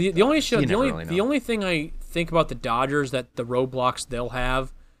 I mean, the only thing I think about the Dodgers that the roadblocks they'll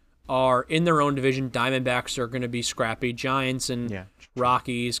have are in their own division. Diamondbacks are going to be scrappy. Giants and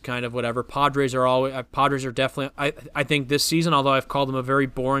Rockies, kind of whatever. Padres are definitely. I think this season, although I've called them a very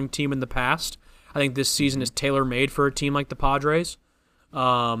boring team in the past, I think this season is tailor-made for a team like the Padres.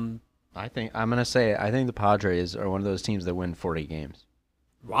 I think the Padres are one of those teams that win 40 games.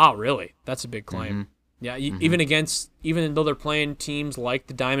 Wow, really? That's a big claim. Mm-hmm. Yeah, even though they're playing teams like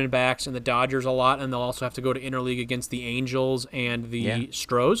the Diamondbacks and the Dodgers a lot, and they'll also have to go to interleague against the Angels and the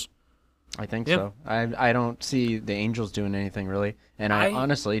Stros. I think so. I don't see the Angels doing anything really, and I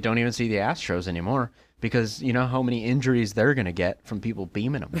honestly don't even see the Astros anymore because you know how many injuries they're going to get from people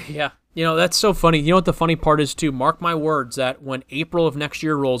beaming them. Yeah. That's so funny. You know what the funny part is too? Mark my words that when April of next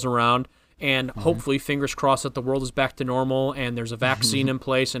year rolls around, and hopefully, fingers crossed, that the world is back to normal and there's a vaccine in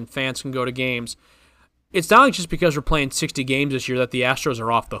place and fans can go to games, it's not like just because we're playing 60 games this year that the Astros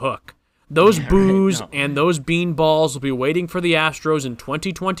are off the hook. Those boos and those bean balls will be waiting for the Astros in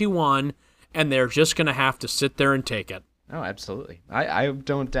 2021, and they're just going to have to sit there and take it. Oh, absolutely. I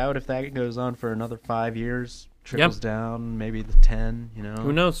don't doubt if that goes on for another 5 years, trickles down, maybe the 10,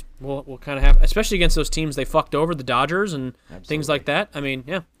 Who knows? We'll kind of have, especially against those teams they fucked over, the Dodgers and things like that. I mean,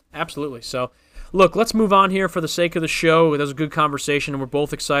 yeah, absolutely. So, look, let's move on here for the sake of the show. That was a good conversation, and we're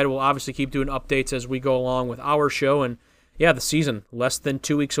both excited. We'll obviously keep doing updates as we go along with our show. And, yeah, the season, less than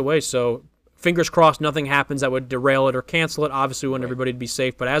 2 weeks away. So, fingers crossed nothing happens that would derail it or cancel it. Obviously, we want everybody to be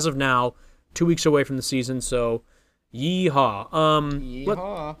safe. But as of now, 2 weeks away from the season, so yeehaw.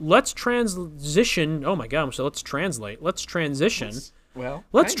 Let's transition. Oh, my God. So let's translate. Let's transition.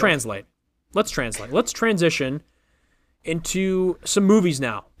 Let's translate. Let's transition into some movies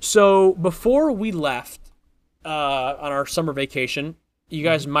now. So before we left on our summer vacation, you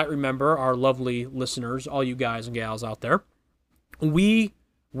guys might remember, our lovely listeners, all you guys and gals out there,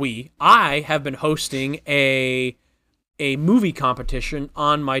 I have been hosting a movie competition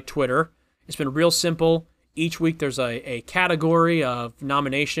on my Twitter. It's been real simple. Each week there's a category of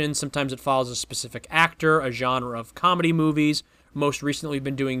nominations. Sometimes it follows a specific actor, a genre of comedy movies. Most recently we've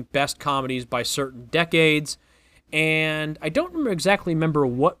been doing best comedies by certain decades. And I don't exactly remember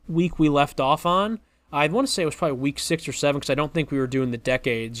what week we left off on. I want to say it was probably week 6 or 7 because I don't think we were doing the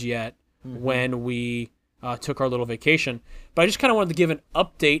decades yet when we took our little vacation. But I just kind of wanted to give an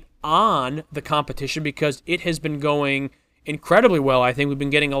update on the competition because it has been going incredibly well. I think we've been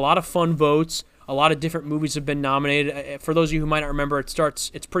getting a lot of fun votes. A lot of different movies have been nominated. For those of you who might not remember, it's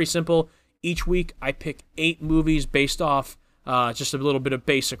pretty simple. Each week I pick 8 movies based off just a little bit of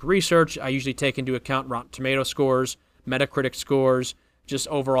basic research. I usually take into account Rotten Tomato scores, Metacritic scores, just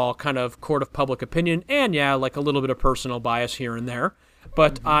overall kind of court of public opinion, and like a little bit of personal bias here and there.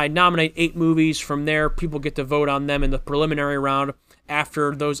 But I nominate 8 movies. From there, people get to vote on them in the preliminary round.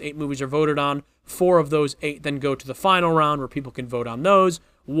 After those 8 movies are voted on, 4 of those 8 then go to the final round where people can vote on those.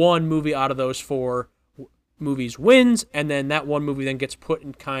 1 movie out of those 4 movies wins, and then that 1 movie then gets put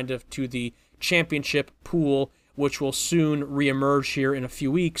in kind of to the championship pool, which will soon reemerge here in a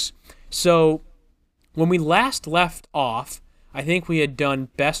few weeks. So when we last left off, I think we had done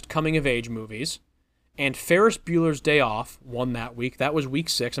best coming-of-age movies, and Ferris Bueller's Day Off won that week. That was week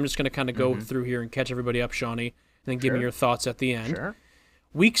 6. I'm just going to kind of go through here and catch everybody up, Shawnee, and then give me your thoughts at the end. Sure.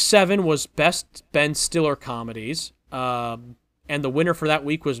 Week 7 was best Ben Stiller comedies, and the winner for that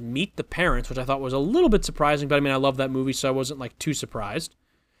week was Meet the Parents, which I thought was a little bit surprising, but I mean, I love that movie, so I wasn't too surprised.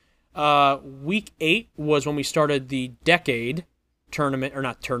 Week 8 was when we started the decade tournament, or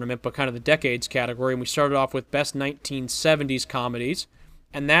not tournament, but kind of the decades category, and we started off with best 1970s comedies,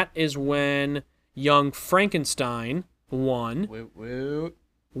 and that is when Young Frankenstein won.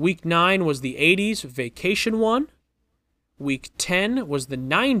 Week 9 was the 80s, Vacation won. Week 10 was the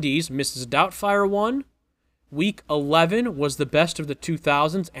 90s, Mrs. Doubtfire won. Week 11 was the best of the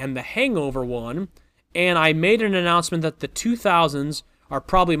 2000s, and The Hangover won. And I made an announcement that the 2000s are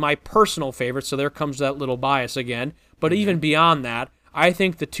probably my personal favorite, so there comes that little bias again. But even beyond that, I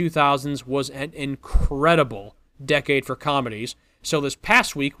think the 2000s was an incredible decade for comedies. So this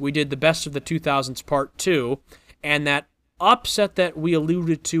past week, we did the best of the 2000s part 2, and that upset that we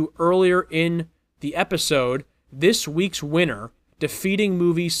alluded to earlier in the episode, this week's winner, defeating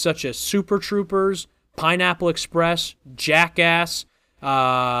movies such as Super Troopers, Pineapple Express, Jackass,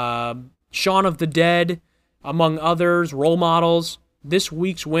 Shaun of the Dead, among others, Role Models. This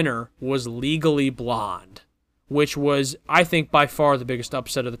week's winner was Legally Blonde, which was, I think, by far the biggest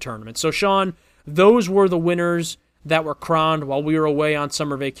upset of the tournament. So, Sean, those were the winners that were crowned while we were away on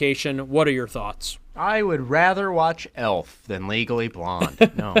summer vacation. What are your thoughts? I would rather watch Elf than Legally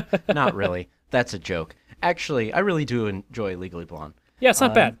Blonde. No, not really. That's a joke. Actually, I really do enjoy Legally Blonde. Yeah, it's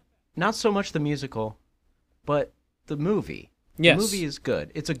not bad. Not so much the musical, but the movie. Yes. The movie is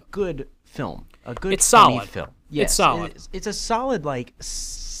good. It's a good film. A good It's funny solid. film. Yes, It's solid. It's a solid like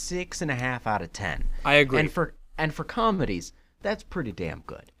 6.5 out of 10. I agree. And for comedies, that's pretty damn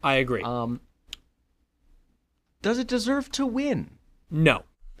good. I agree. Does it deserve to win? No.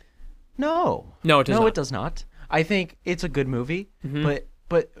 No. No, it does not. No, it does not. I think it's a good movie,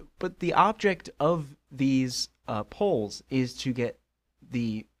 but the object of these polls is to get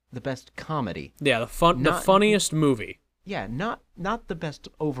the best comedy. Yeah, the funniest movie. Yeah, not the best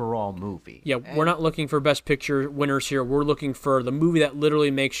overall movie. Yeah, we're not looking for best picture winners here. We're looking for the movie that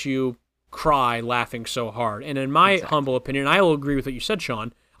literally makes you cry laughing so hard. And in my humble opinion, I will agree with what you said,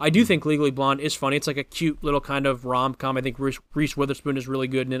 Sean. I do think Legally Blonde is funny. It's like a cute little kind of rom-com. I think Reese Witherspoon is really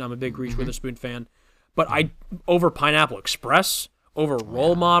good in it. I'm a big Reese Witherspoon fan. But over Pineapple Express, over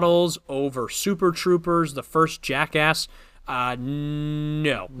Role Models, over Super Troopers, the first Jackass,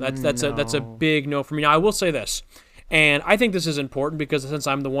 no. That's a big no for me. Now, I will say this. And I think this is important because since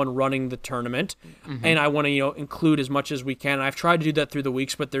I'm the one running the tournament, and I want to include as much as we can. And I've tried to do that through the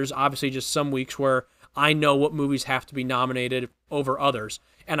weeks, but there's obviously just some weeks where I know what movies have to be nominated over others.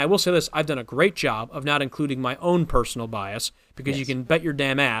 And I will say this, I've done a great job of not including my own personal bias because you can bet your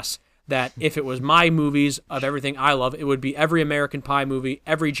damn ass that if it was my movies of everything I love, it would be every American Pie movie,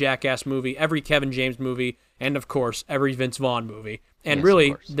 every Jackass movie, every Kevin James movie, and of course, every Vince Vaughn movie. And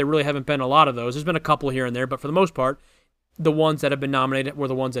there really haven't been a lot of those. There's been a couple here and there, but for the most part, the ones that have been nominated were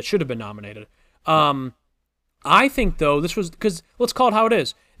the ones that should have been nominated. I think, though, this was, because let's call it how it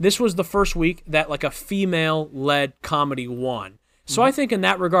is. This was the first week that like a female-led comedy won. So I think in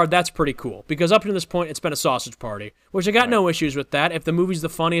that regard, that's pretty cool. Because up to this point, it's been a sausage party, which I got no issues with that. If the movie's the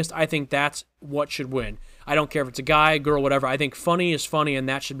funniest, I think that's what should win. I don't care if it's a guy, girl, whatever. I think funny is funny, and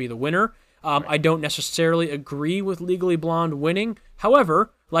that should be the winner. I don't necessarily agree with Legally Blonde winning.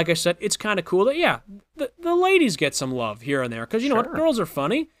 However, like I said, it's kind of cool that, the ladies get some love here and there. Because, you know what? Girls are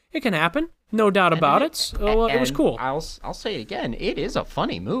funny. It can happen. No doubt about it. So, it was cool. I'll say it again. It is a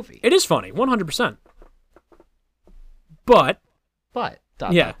funny movie. It is funny, 100%. But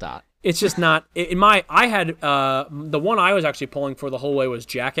dot. It's just not I had the one I was actually pulling for the whole way was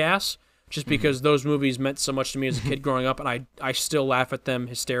Jackass, just because those movies meant so much to me as a kid growing up, and I still laugh at them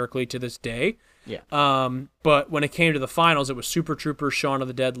hysterically to this day. Yeah. But when it came to the finals, it was Super Troopers, Shaun of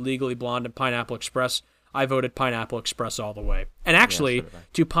the Dead, Legally Blonde, and Pineapple Express. I voted Pineapple Express all the way. And actually,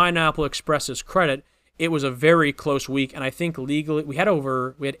 to Pineapple Express's credit, it was a very close week, and I think legally we had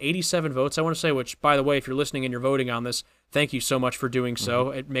 87 votes, I want to say, which, by the way, if you're listening and you're voting on this, thank you so much for doing so.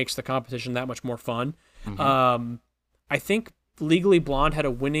 It makes the competition that much more fun. I think Legally Blonde had a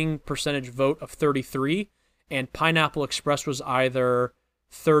winning percentage vote of 33, and Pineapple Express was either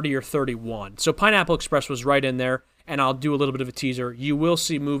 30 or 31. So Pineapple Express was right in there, and I'll do a little bit of a teaser. You will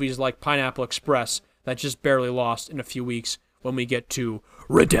see movies like Pineapple Express that just barely lost in a few weeks when we get to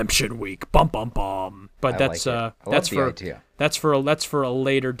Redemption Week. Bum bum bum. But that's for a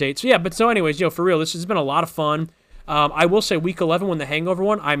later date. So yeah, so anyways, for real, this has been a lot of fun. I will say week 11 when the Hangover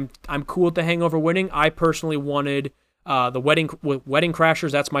won, I'm cool with the Hangover winning. I personally wanted the Wedding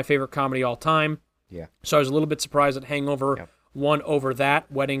Crashers. That's my favorite comedy all time. Yeah. So I was a little bit surprised that Hangover won over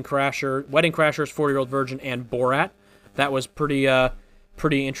that. Wedding Crashers, 40-Year-Old Virgin, and Borat. That was pretty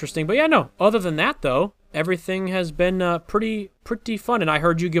interesting. But yeah, no. Other than that, though, everything has been pretty fun. And I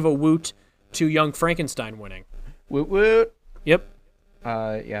heard you give a woot to Young Frankenstein winning. Woot woot. Yep.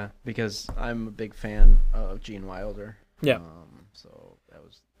 Yeah, because I'm a big fan of Gene Wilder. Yeah. So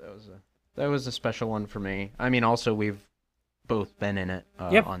that was a special one for me. I mean, also we've both been in it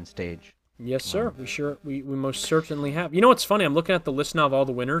on stage. Yes, sir. We most certainly have. You know what's funny? I'm looking at the list now of all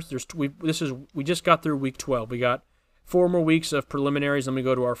the winners. We just got through week 12. We got 4 more weeks of preliminaries, then we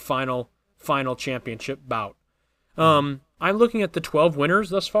go to our final championship bout. I'm looking at the 12 winners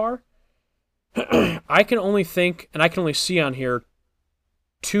thus far. I can only see on here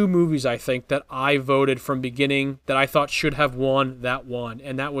 2 movies, I think, that I voted from beginning that I thought should have won,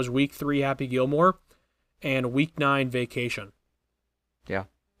 and that was week 3, Happy Gilmore, and week 9, Vacation. Yeah.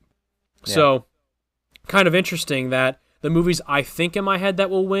 So, kind of interesting that the movies I think in my head that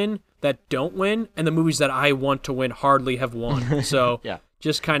will win, that don't win, and the movies that I want to win hardly have won. So,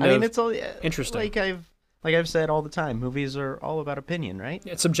 just kind of it's all interesting. Like I've said all the time, movies are all about opinion, right?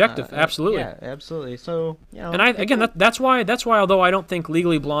 It's subjective, absolutely. Yeah, absolutely. So, and that's why although I don't think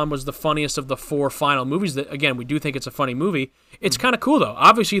Legally Blonde was the funniest of the 4 final movies, that again we do think it's a funny movie. It's kind of cool though.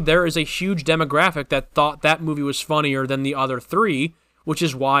 Obviously, there is a huge demographic that thought that movie was funnier than the other 3, which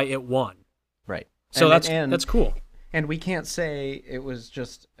is why it won. Right. So that's cool. And we can't say it was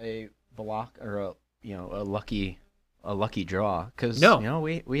just a block or a lucky draw, because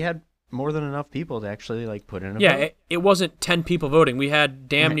we had more than enough people to actually like put in a Yeah, vote. it wasn't 10 people voting. We had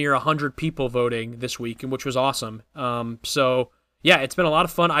damn Right. near 100 people voting this week, which was awesome. So yeah, it's been a lot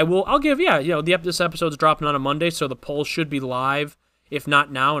of fun. I'll give, this episode's dropping on a Monday, so the poll should be live, if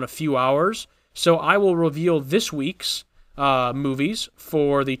not now, in a few hours. So I will reveal this week's movies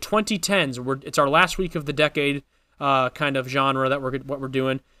for the 2010s. It's our last week of the decade kind of genre that we're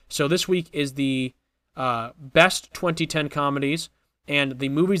doing. So this week is the best 2010 comedies. And the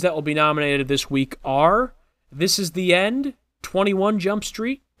movies that will be nominated this week are This Is the End, 21 Jump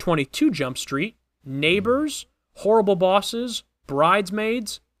Street, 22 Jump Street, Neighbors, Horrible Bosses,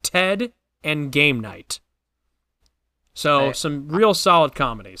 Bridesmaids, Ted, and Game Night. So some real solid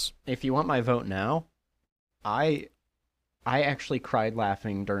comedies. If you want my vote now, I actually cried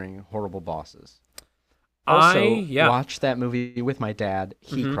laughing during Horrible Bosses. Also, watched that movie with my dad.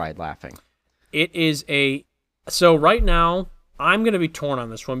 He cried laughing. It is so right now, I'm going to be torn on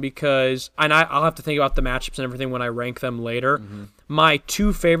this one because, and I'll have to think about the matchups and everything when I rank them later. Mm-hmm. My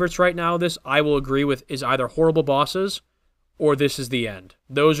two favorites right now, I will agree with, is either Horrible Bosses or This Is the End.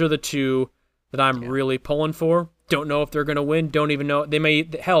 Those are the two that I'm really pulling for. Don't know if they're going to win. Don't even know.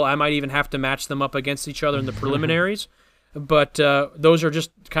 I might even have to match them up against each other in the preliminaries. But those are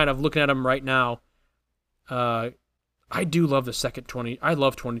just kind of looking at them right now. I do love the second 20. I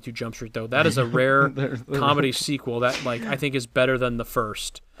love 22 Jump Street, though. That is a rare comedy sequel that I think is better than the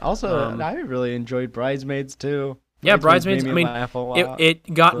first. Also, I really enjoyed Bridesmaids, too. Yeah, Bridesmaids. Made me laugh a lot,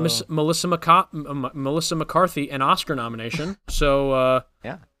 it got Melissa McCarthy an Oscar nomination. So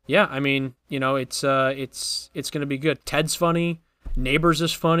yeah. I mean, it's going to be good. Ted's funny. Neighbors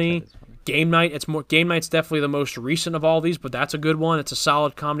is funny. Game Night. Game Night's definitely the most recent of all these, but that's a good one. It's a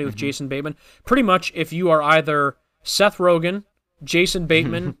solid comedy with Jason Bateman. Pretty much, if you are either Seth Rogen, Jason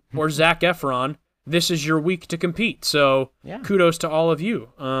Bateman, or Zac Efron, this is your week to compete. So kudos to all of you.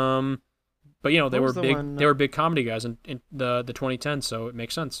 But they were big comedy guys in the 2010s, so it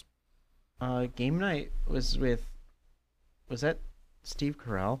makes sense. Game Night was that Steve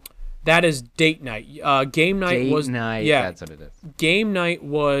Carell? That is Date Night. Game Night was Night. Yeah, that's what it is. Game Night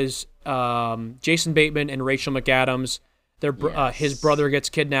was Jason Bateman and Rachel McAdams. His brother gets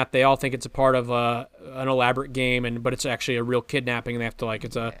kidnapped. They all think it's a part of an elaborate game, but it's actually a real kidnapping. And they have to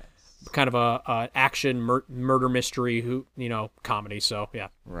it's a kind of a action murder mystery comedy. So yeah,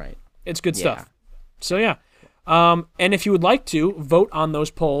 right. It's good stuff. So yeah, and if you would like to vote on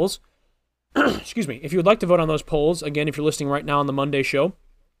those polls, excuse me, if you would like to vote on those polls, again, if you're listening right now on the Monday show,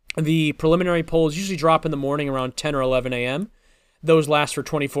 the preliminary polls usually drop in the morning around 10 or 11 a.m. Those last for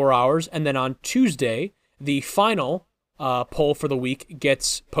 24 hours, and then on Tuesday, the final poll for the week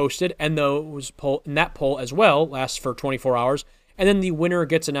gets posted, and that poll as well lasts for 24 hours, and then the winner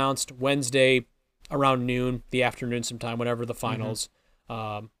gets announced Wednesday around noon, the afternoon sometime, whenever the finals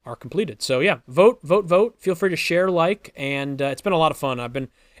are completed. So yeah, vote. Feel free to share, and it's been a lot of fun.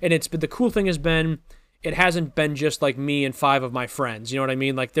 The cool thing has been, it hasn't been just like me and 5 of my friends. You know what I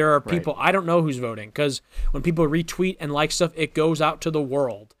mean? Like there are people, I don't know who's voting, because when people retweet and like stuff, it goes out to the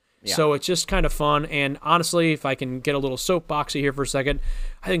world. Yeah. So it's just kind of fun. And honestly, if I can get a little soapboxy here for a second,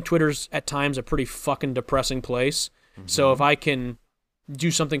 I think Twitter's at times a pretty fucking depressing place. Mm-hmm. So if I can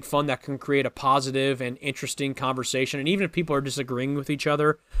do something fun that can create a positive and interesting conversation, and even if people are disagreeing with each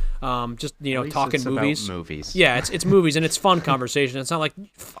other, just talking movies. Yeah, it's movies, and it's fun conversation. It's not like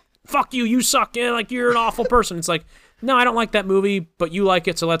fuck you, you suck, like you're an awful person. It's like, no, I don't like that movie, but you like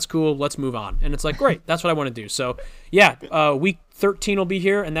it, so that's cool. Let's move on. And it's like, great, that's what I want to do. So yeah, week 13 will be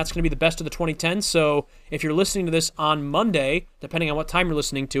here, and that's going to be the best of the 2010s. So if you're listening to this on Monday, depending on what time you're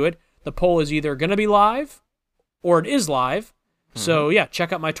listening to it, the poll is either going to be live or it is live. So yeah,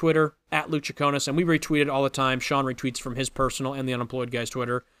 check out my Twitter at Luchaconis, and we retweet it all the time. Sean retweets from his personal and the Unemployed Guy's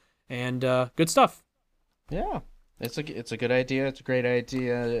Twitter, and good stuff. Yeah, it's a good idea. It's a great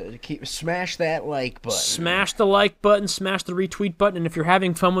idea. Smash that like button. Smash the like button. Smash the retweet button. And if you're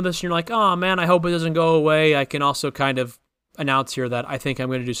having fun with this, and you're like, oh man, I hope it doesn't go away, I can also kind of announce here that I think I'm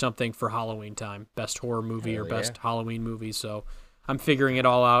going to do something for Halloween time, best horror movie or best Halloween movie. So I'm figuring it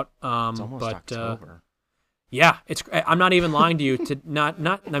all out. It's almost October. Yeah, I'm not even lying to you.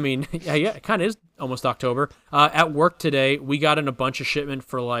 I mean, yeah, it kind of is almost October. At work today, we got in a bunch of shipment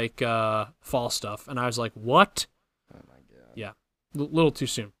for fall stuff, and I was like, what? Oh my god. Yeah, little too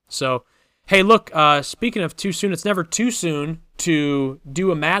soon. So, hey, look, speaking of too soon, it's never too soon to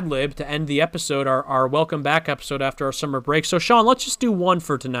do a Mad Lib to end the episode, our welcome back episode after our summer break. So, Sean, let's just do one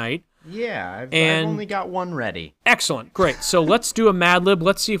for tonight. Yeah, I've only got one ready. Excellent, great. So let's do a Mad Lib.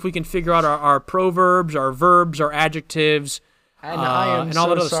 Let's see if we can figure out our proverbs, our verbs, our adjectives, and I am and all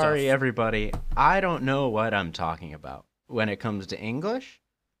so that other sorry, stuff. Everybody. I don't know what I'm talking about when it comes to English.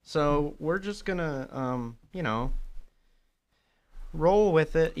 So we're just gonna, roll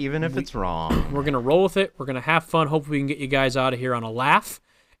with it, even if it's wrong. We're going to roll with it. We're going to have fun. Hopefully we can get you guys out of here on a laugh.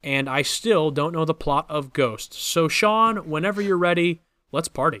 And I still don't know the plot of Ghost. So, Sean, whenever you're ready, let's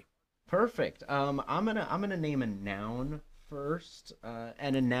party. Perfect. I'm gonna name a noun first,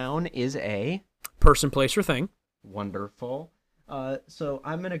 and a noun is a Person, place, or thing. wonderful. So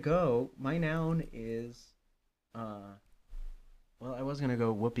I'm gonna go. My noun is, well, I was gonna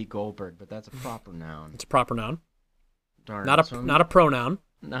go Whoopi Goldberg, but that's a proper noun. It's a proper noun. Darn. Not a pronoun.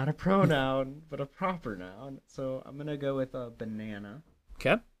 Not a pronoun, but a proper noun. So I'm gonna go with a banana.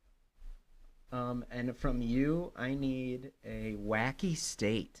 Okay. And from you, I need a wacky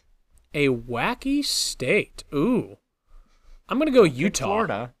state. A wacky state. Ooh. I'm going to go Utah.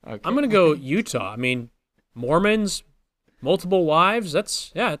 Florida. Okay. I'm going to go Utah. I mean, Mormons, multiple wives. That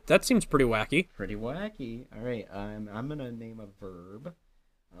seems pretty wacky. Pretty wacky. All right. I'm gonna name a verb,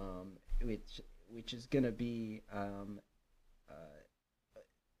 which is gonna be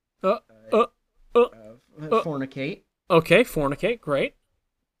fornicate. Okay, fornicate. Great.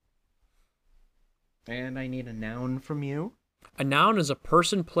 And I need a noun from you. A noun is a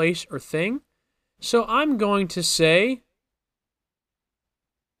person, place, or thing. So I'm going to say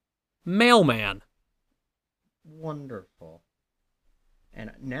mailman. Wonderful.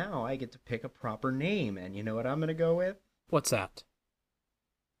 And now I get to pick a proper name, and you know what I'm gonna go with? What's that?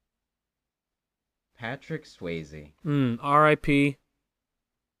 Patrick Swayze. R.I.P.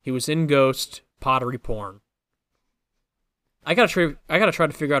 He was in Ghost, pottery porn. I gotta try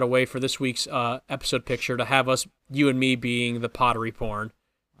to figure out a way for this week's episode picture to have us, you and me, being the pottery porn.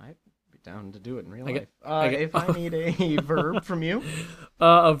 I'd be down to do it in real life. If I need a verb from you,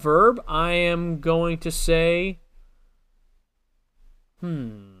 a verb, I am going to say.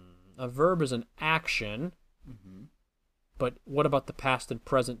 A verb is an action. Mm-hmm. But what about the past and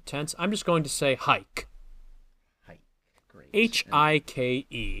present tense? I'm just going to say hike. Hike. Great.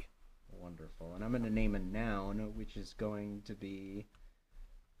 H-I-K-E. Wonderful. And I'm going to name a noun, which is going to be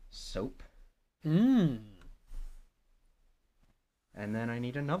soap. And then I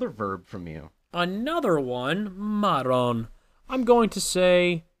need another verb from you. Another one, marron. I'm going to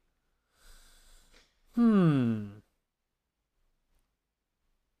say,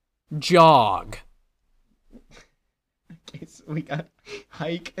 jog. Okay, so we got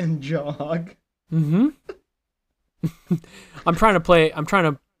hike and jog. Mm-hmm. I'm trying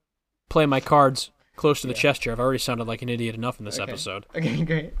to play my cards close to the chest here. I've already sounded like an idiot enough in this episode. Okay,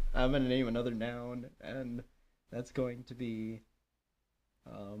 great. I'm gonna name another noun, and that's going to be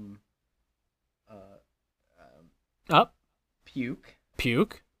puke.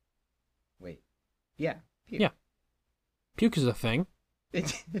 Puke. Wait. Yeah. Puke. Yeah. Puke is a thing.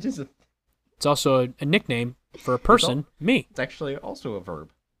 It is a. It's also a nickname for a person. Me. It's actually also a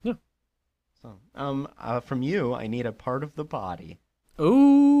verb. Yeah. So, from you, I need a part of the body.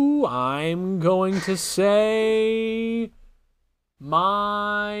 Ooh, I'm going to say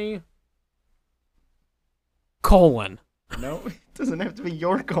my colon. No, it doesn't have to be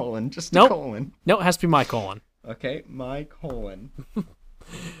your colon, just Nope. a colon. No, it has to be my colon. Okay, my colon.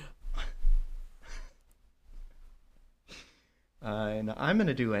 And I'm going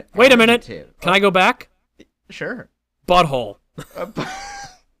to do it. Wait a minute. Can I go back? Sure. Butthole.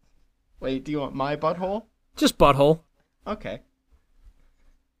 Wait, do you want my butthole? Just butthole. Okay.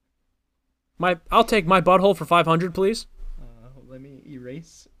 I'll take my butthole for 500, please. Let me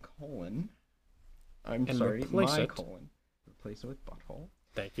erase colon. I'm And sorry, replace my it. colon. Replace it with butthole.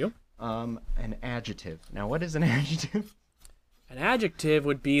 Thank you. An adjective. Now, what is an adjective? An adjective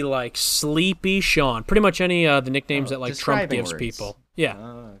would be like Sleepy Sean. Pretty much any the nicknames that like Trump describing gives words. people. Yeah.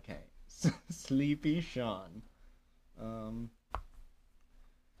 Okay. Sleepy Sean.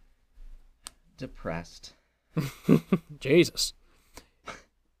 Depressed. Jesus.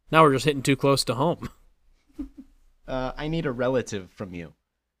 Now we're just hitting too close to home. I need a relative from you.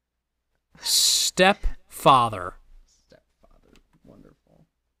 Stepfather. Stepfather. Wonderful.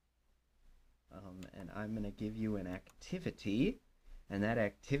 And I'm going to give you an activity, and that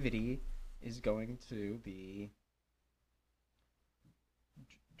activity is going to be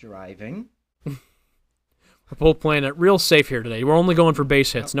driving. We're both playing it real safe here today. We're only going for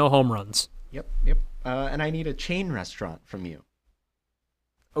base hits, no home runs. Yep. And I need a chain restaurant from you.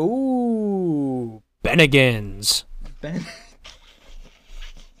 Ooh, Bennigan's. Ben.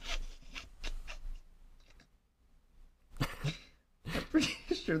 I'm pretty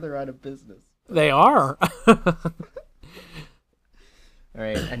sure they're out of business. They are. All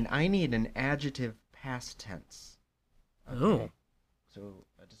right, and I need an adjective past tense. Okay. Oh. So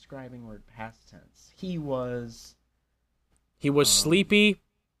a describing word past tense. He was He was sleepy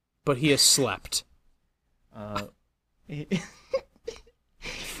but he has slept. He,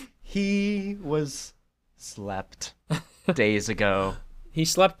 he was slept days ago. He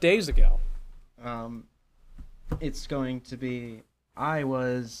slept days ago. It's going to be I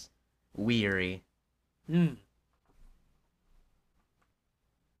was weary.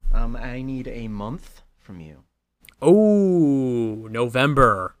 I need a month from you. Oh,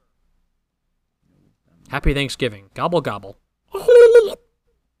 November. Happy Thanksgiving. Gobble, gobble.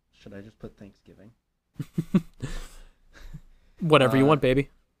 Should I just put Thanksgiving? Whatever you want, baby.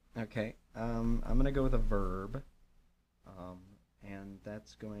 Okay. I'm going to go with a verb. And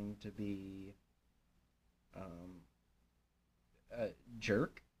that's going to be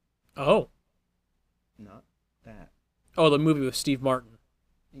jerk. Oh. Not that. Oh, the movie with Steve Martin.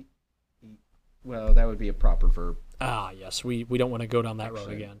 Well, that would be a proper verb. Ah, yes. We don't want to go down that road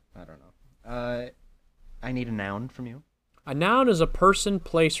again. I don't know. I need a noun from you. A noun is a person,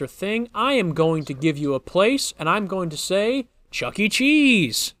 place, or thing. I am going to give you a place, and I'm going to say Chuck E.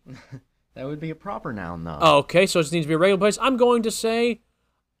 Cheese. That would be a proper noun, though. Oh, okay, so it needs to be a regular place. I'm going to say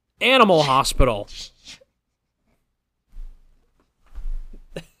Animal Hospital.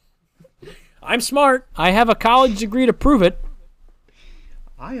 I'm smart. I have a college degree to prove it.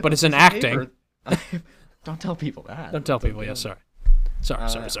 But it's in acting. Don't tell people that. Don't tell people. Yeah, sorry.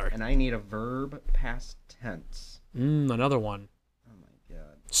 Sorry. And I need a verb past tense. Another one. Oh my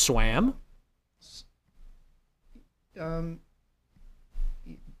god. Swam.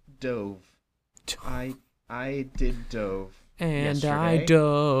 Dove. I did dove. And yesterday.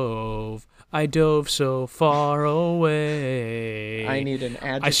 I dove so far away. I need an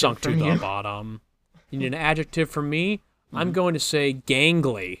adjective. I sunk to from the you. bottom. You need an adjective from me? I'm going to say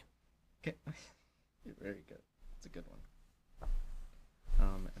gangly. Okay. Very good. It's a good one.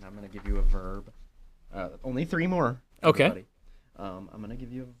 And I'm going to give you a verb. Only 3 more. Okay. I'm going to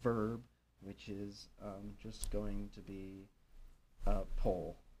give you a verb, which is just going to be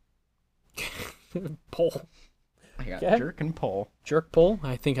pull. Pull. I got Okay. jerk and pull. Jerk pull.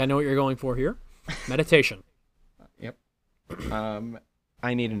 I think I know what you're going for here. Meditation. Yep.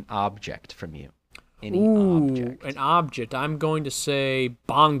 I need an object from you. Any object. An object. I'm going to say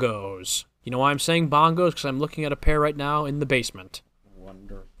bongos. You know why I'm saying bongos? Because I'm looking at a pair right now in the basement.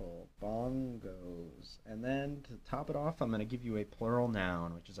 Wonderful. Bongos. And then to top it off, I'm going to give you a plural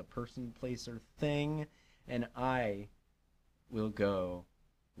noun, which is a person, place, or thing. And I will go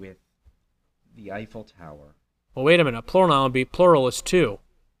with the Eiffel Tower. Well, wait a minute. A plural noun would be plural is 2.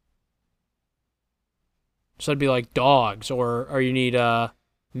 So it'd be like dogs, or you need Eiffel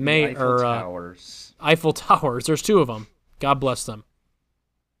Towers. Eiffel Towers. There's 2 of them. God bless them.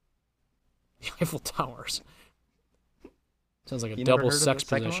 Eiffel Towers. Sounds like a double sex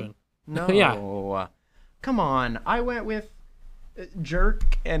position. No. Yeah. Come on. I went with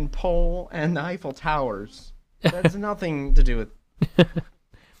jerk and pole and the Eiffel Towers. That's nothing to do with.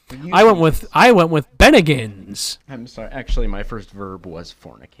 I went with Bennigan's. I'm sorry. Actually, my first verb was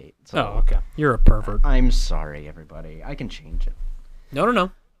fornicate. So Oh, okay. You're a pervert. I'm sorry, everybody. I can change it.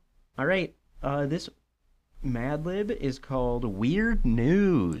 No. All right. This Mad Lib is called Weird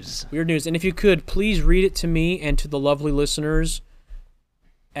News. Weird news. And if you could, please read it to me and to the lovely listeners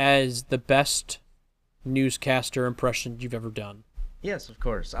as the best newscaster impression you've ever done. Yes, of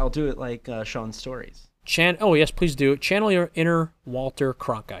course. I'll do it like Sean's stories. Oh, yes, please do. Channel your inner Walter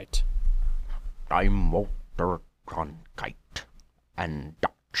Cronkite. I'm Walter Cronkite, and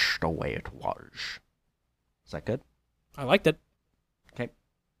that's the way it was. Is that good? I liked it. Okay.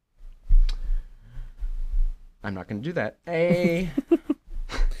 I'm not going to do that.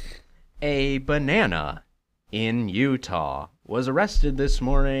 A banana in Utah was arrested this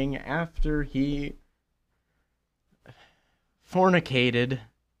morning after he fornicated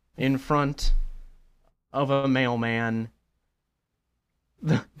in front of a mailman.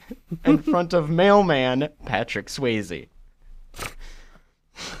 In front of mailman Patrick Swayze.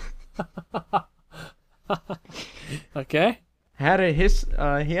 Okay. He had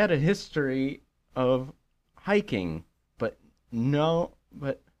a history of hiking, but no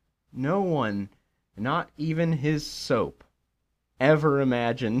one, not even his soap, ever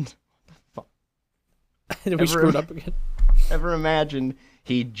imagined. Did we screw it up again? Ever imagined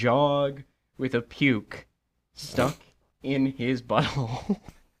he'd jog with a puke stuck in his butthole.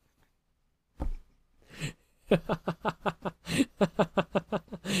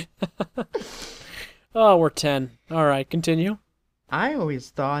 Oh, we're 10. All right, continue. I always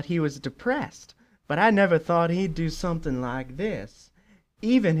thought he was depressed, but I never thought he'd do something like this.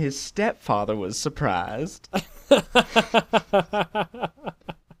 Even his stepfather was surprised.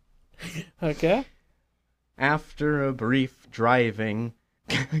 Okay. After a brief driving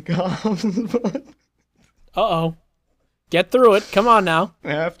Uh-oh. Get through it. Come on now.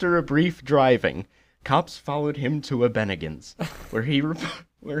 After a brief driving, cops followed him to a Bennigan's, where he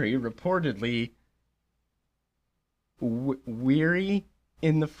reportedly weary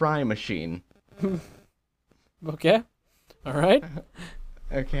in the fry machine. Okay. All right.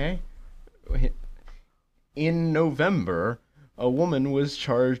 Okay. In November, a woman was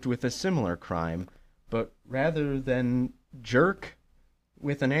charged with a similar crime, but rather than jerk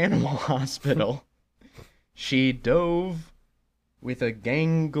with an animal hospital, she dove with a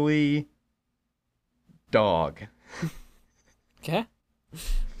gangly dog. Okay.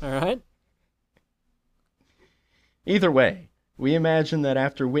 All right. Either way, we imagine that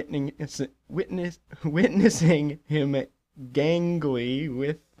after witnessing him gangly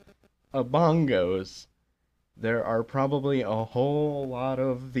with a bongos, there are probably a whole lot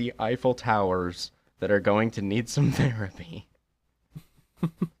of the Eiffel Towers that are going to need some therapy.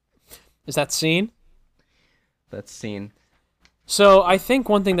 Is that scene? That's scene. So I think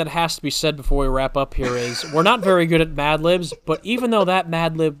one thing that has to be said before we wrap up here is we're not very good at Mad Libs, but even though that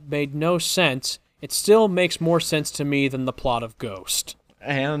Mad Lib made no sense, it still makes more sense to me than the plot of Ghost.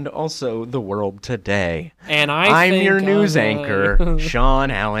 And also the world today. And I'm your news anchor,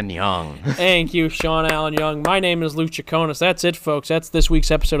 Sean Allen Young. Thank you, Sean Allen Young. My name is Luke Chaconis. That's it, folks. That's this week's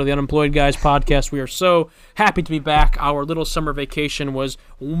episode of the Unemployed Guys podcast. We are so happy to be back. Our little summer vacation was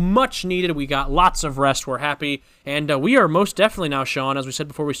much needed. We got lots of rest. We're happy. And we are most definitely now, Sean, as we said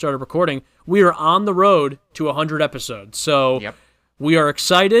before we started recording, we are on the road to 100 episodes. So... Yep. We are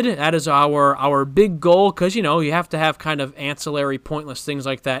excited. That is our big goal because, you have to have kind of ancillary, pointless things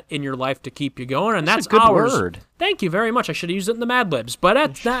like that in your life to keep you going, and that's a good ours. Word. Thank you very much. I should have used it in the Mad Libs, but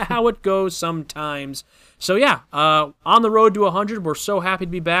that's not how it goes sometimes. So, yeah, on the road to 100, we're so happy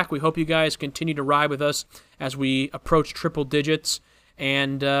to be back. We hope you guys continue to ride with us as we approach triple digits.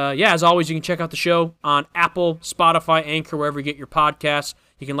 And, as always, you can check out the show on Apple, Spotify, Anchor, wherever you get your podcasts.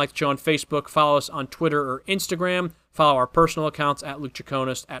 You can like the show on Facebook, follow us on Twitter or Instagram, follow our personal accounts at Luke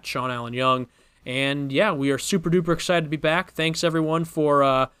Chaconis, at Sean Allen Young. And, we are super duper excited to be back. Thanks, everyone,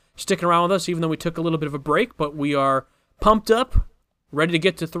 for sticking around with us, even though we took a little bit of a break. But we are pumped up, ready to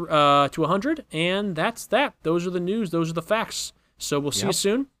get to 100, and that's that. Those are the news. Those are the facts. So we'll see you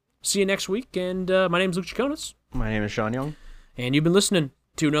soon. See you next week. And my name is Luke Chaconis. My name is Sean Young. And you've been listening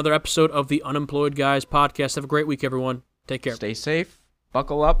to another episode of the Unemployed Guys podcast. Have a great week, everyone. Take care. Stay safe,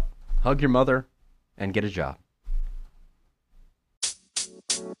 buckle up, hug your mother, and get a job.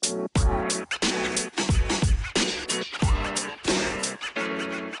 You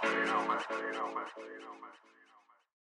know, man.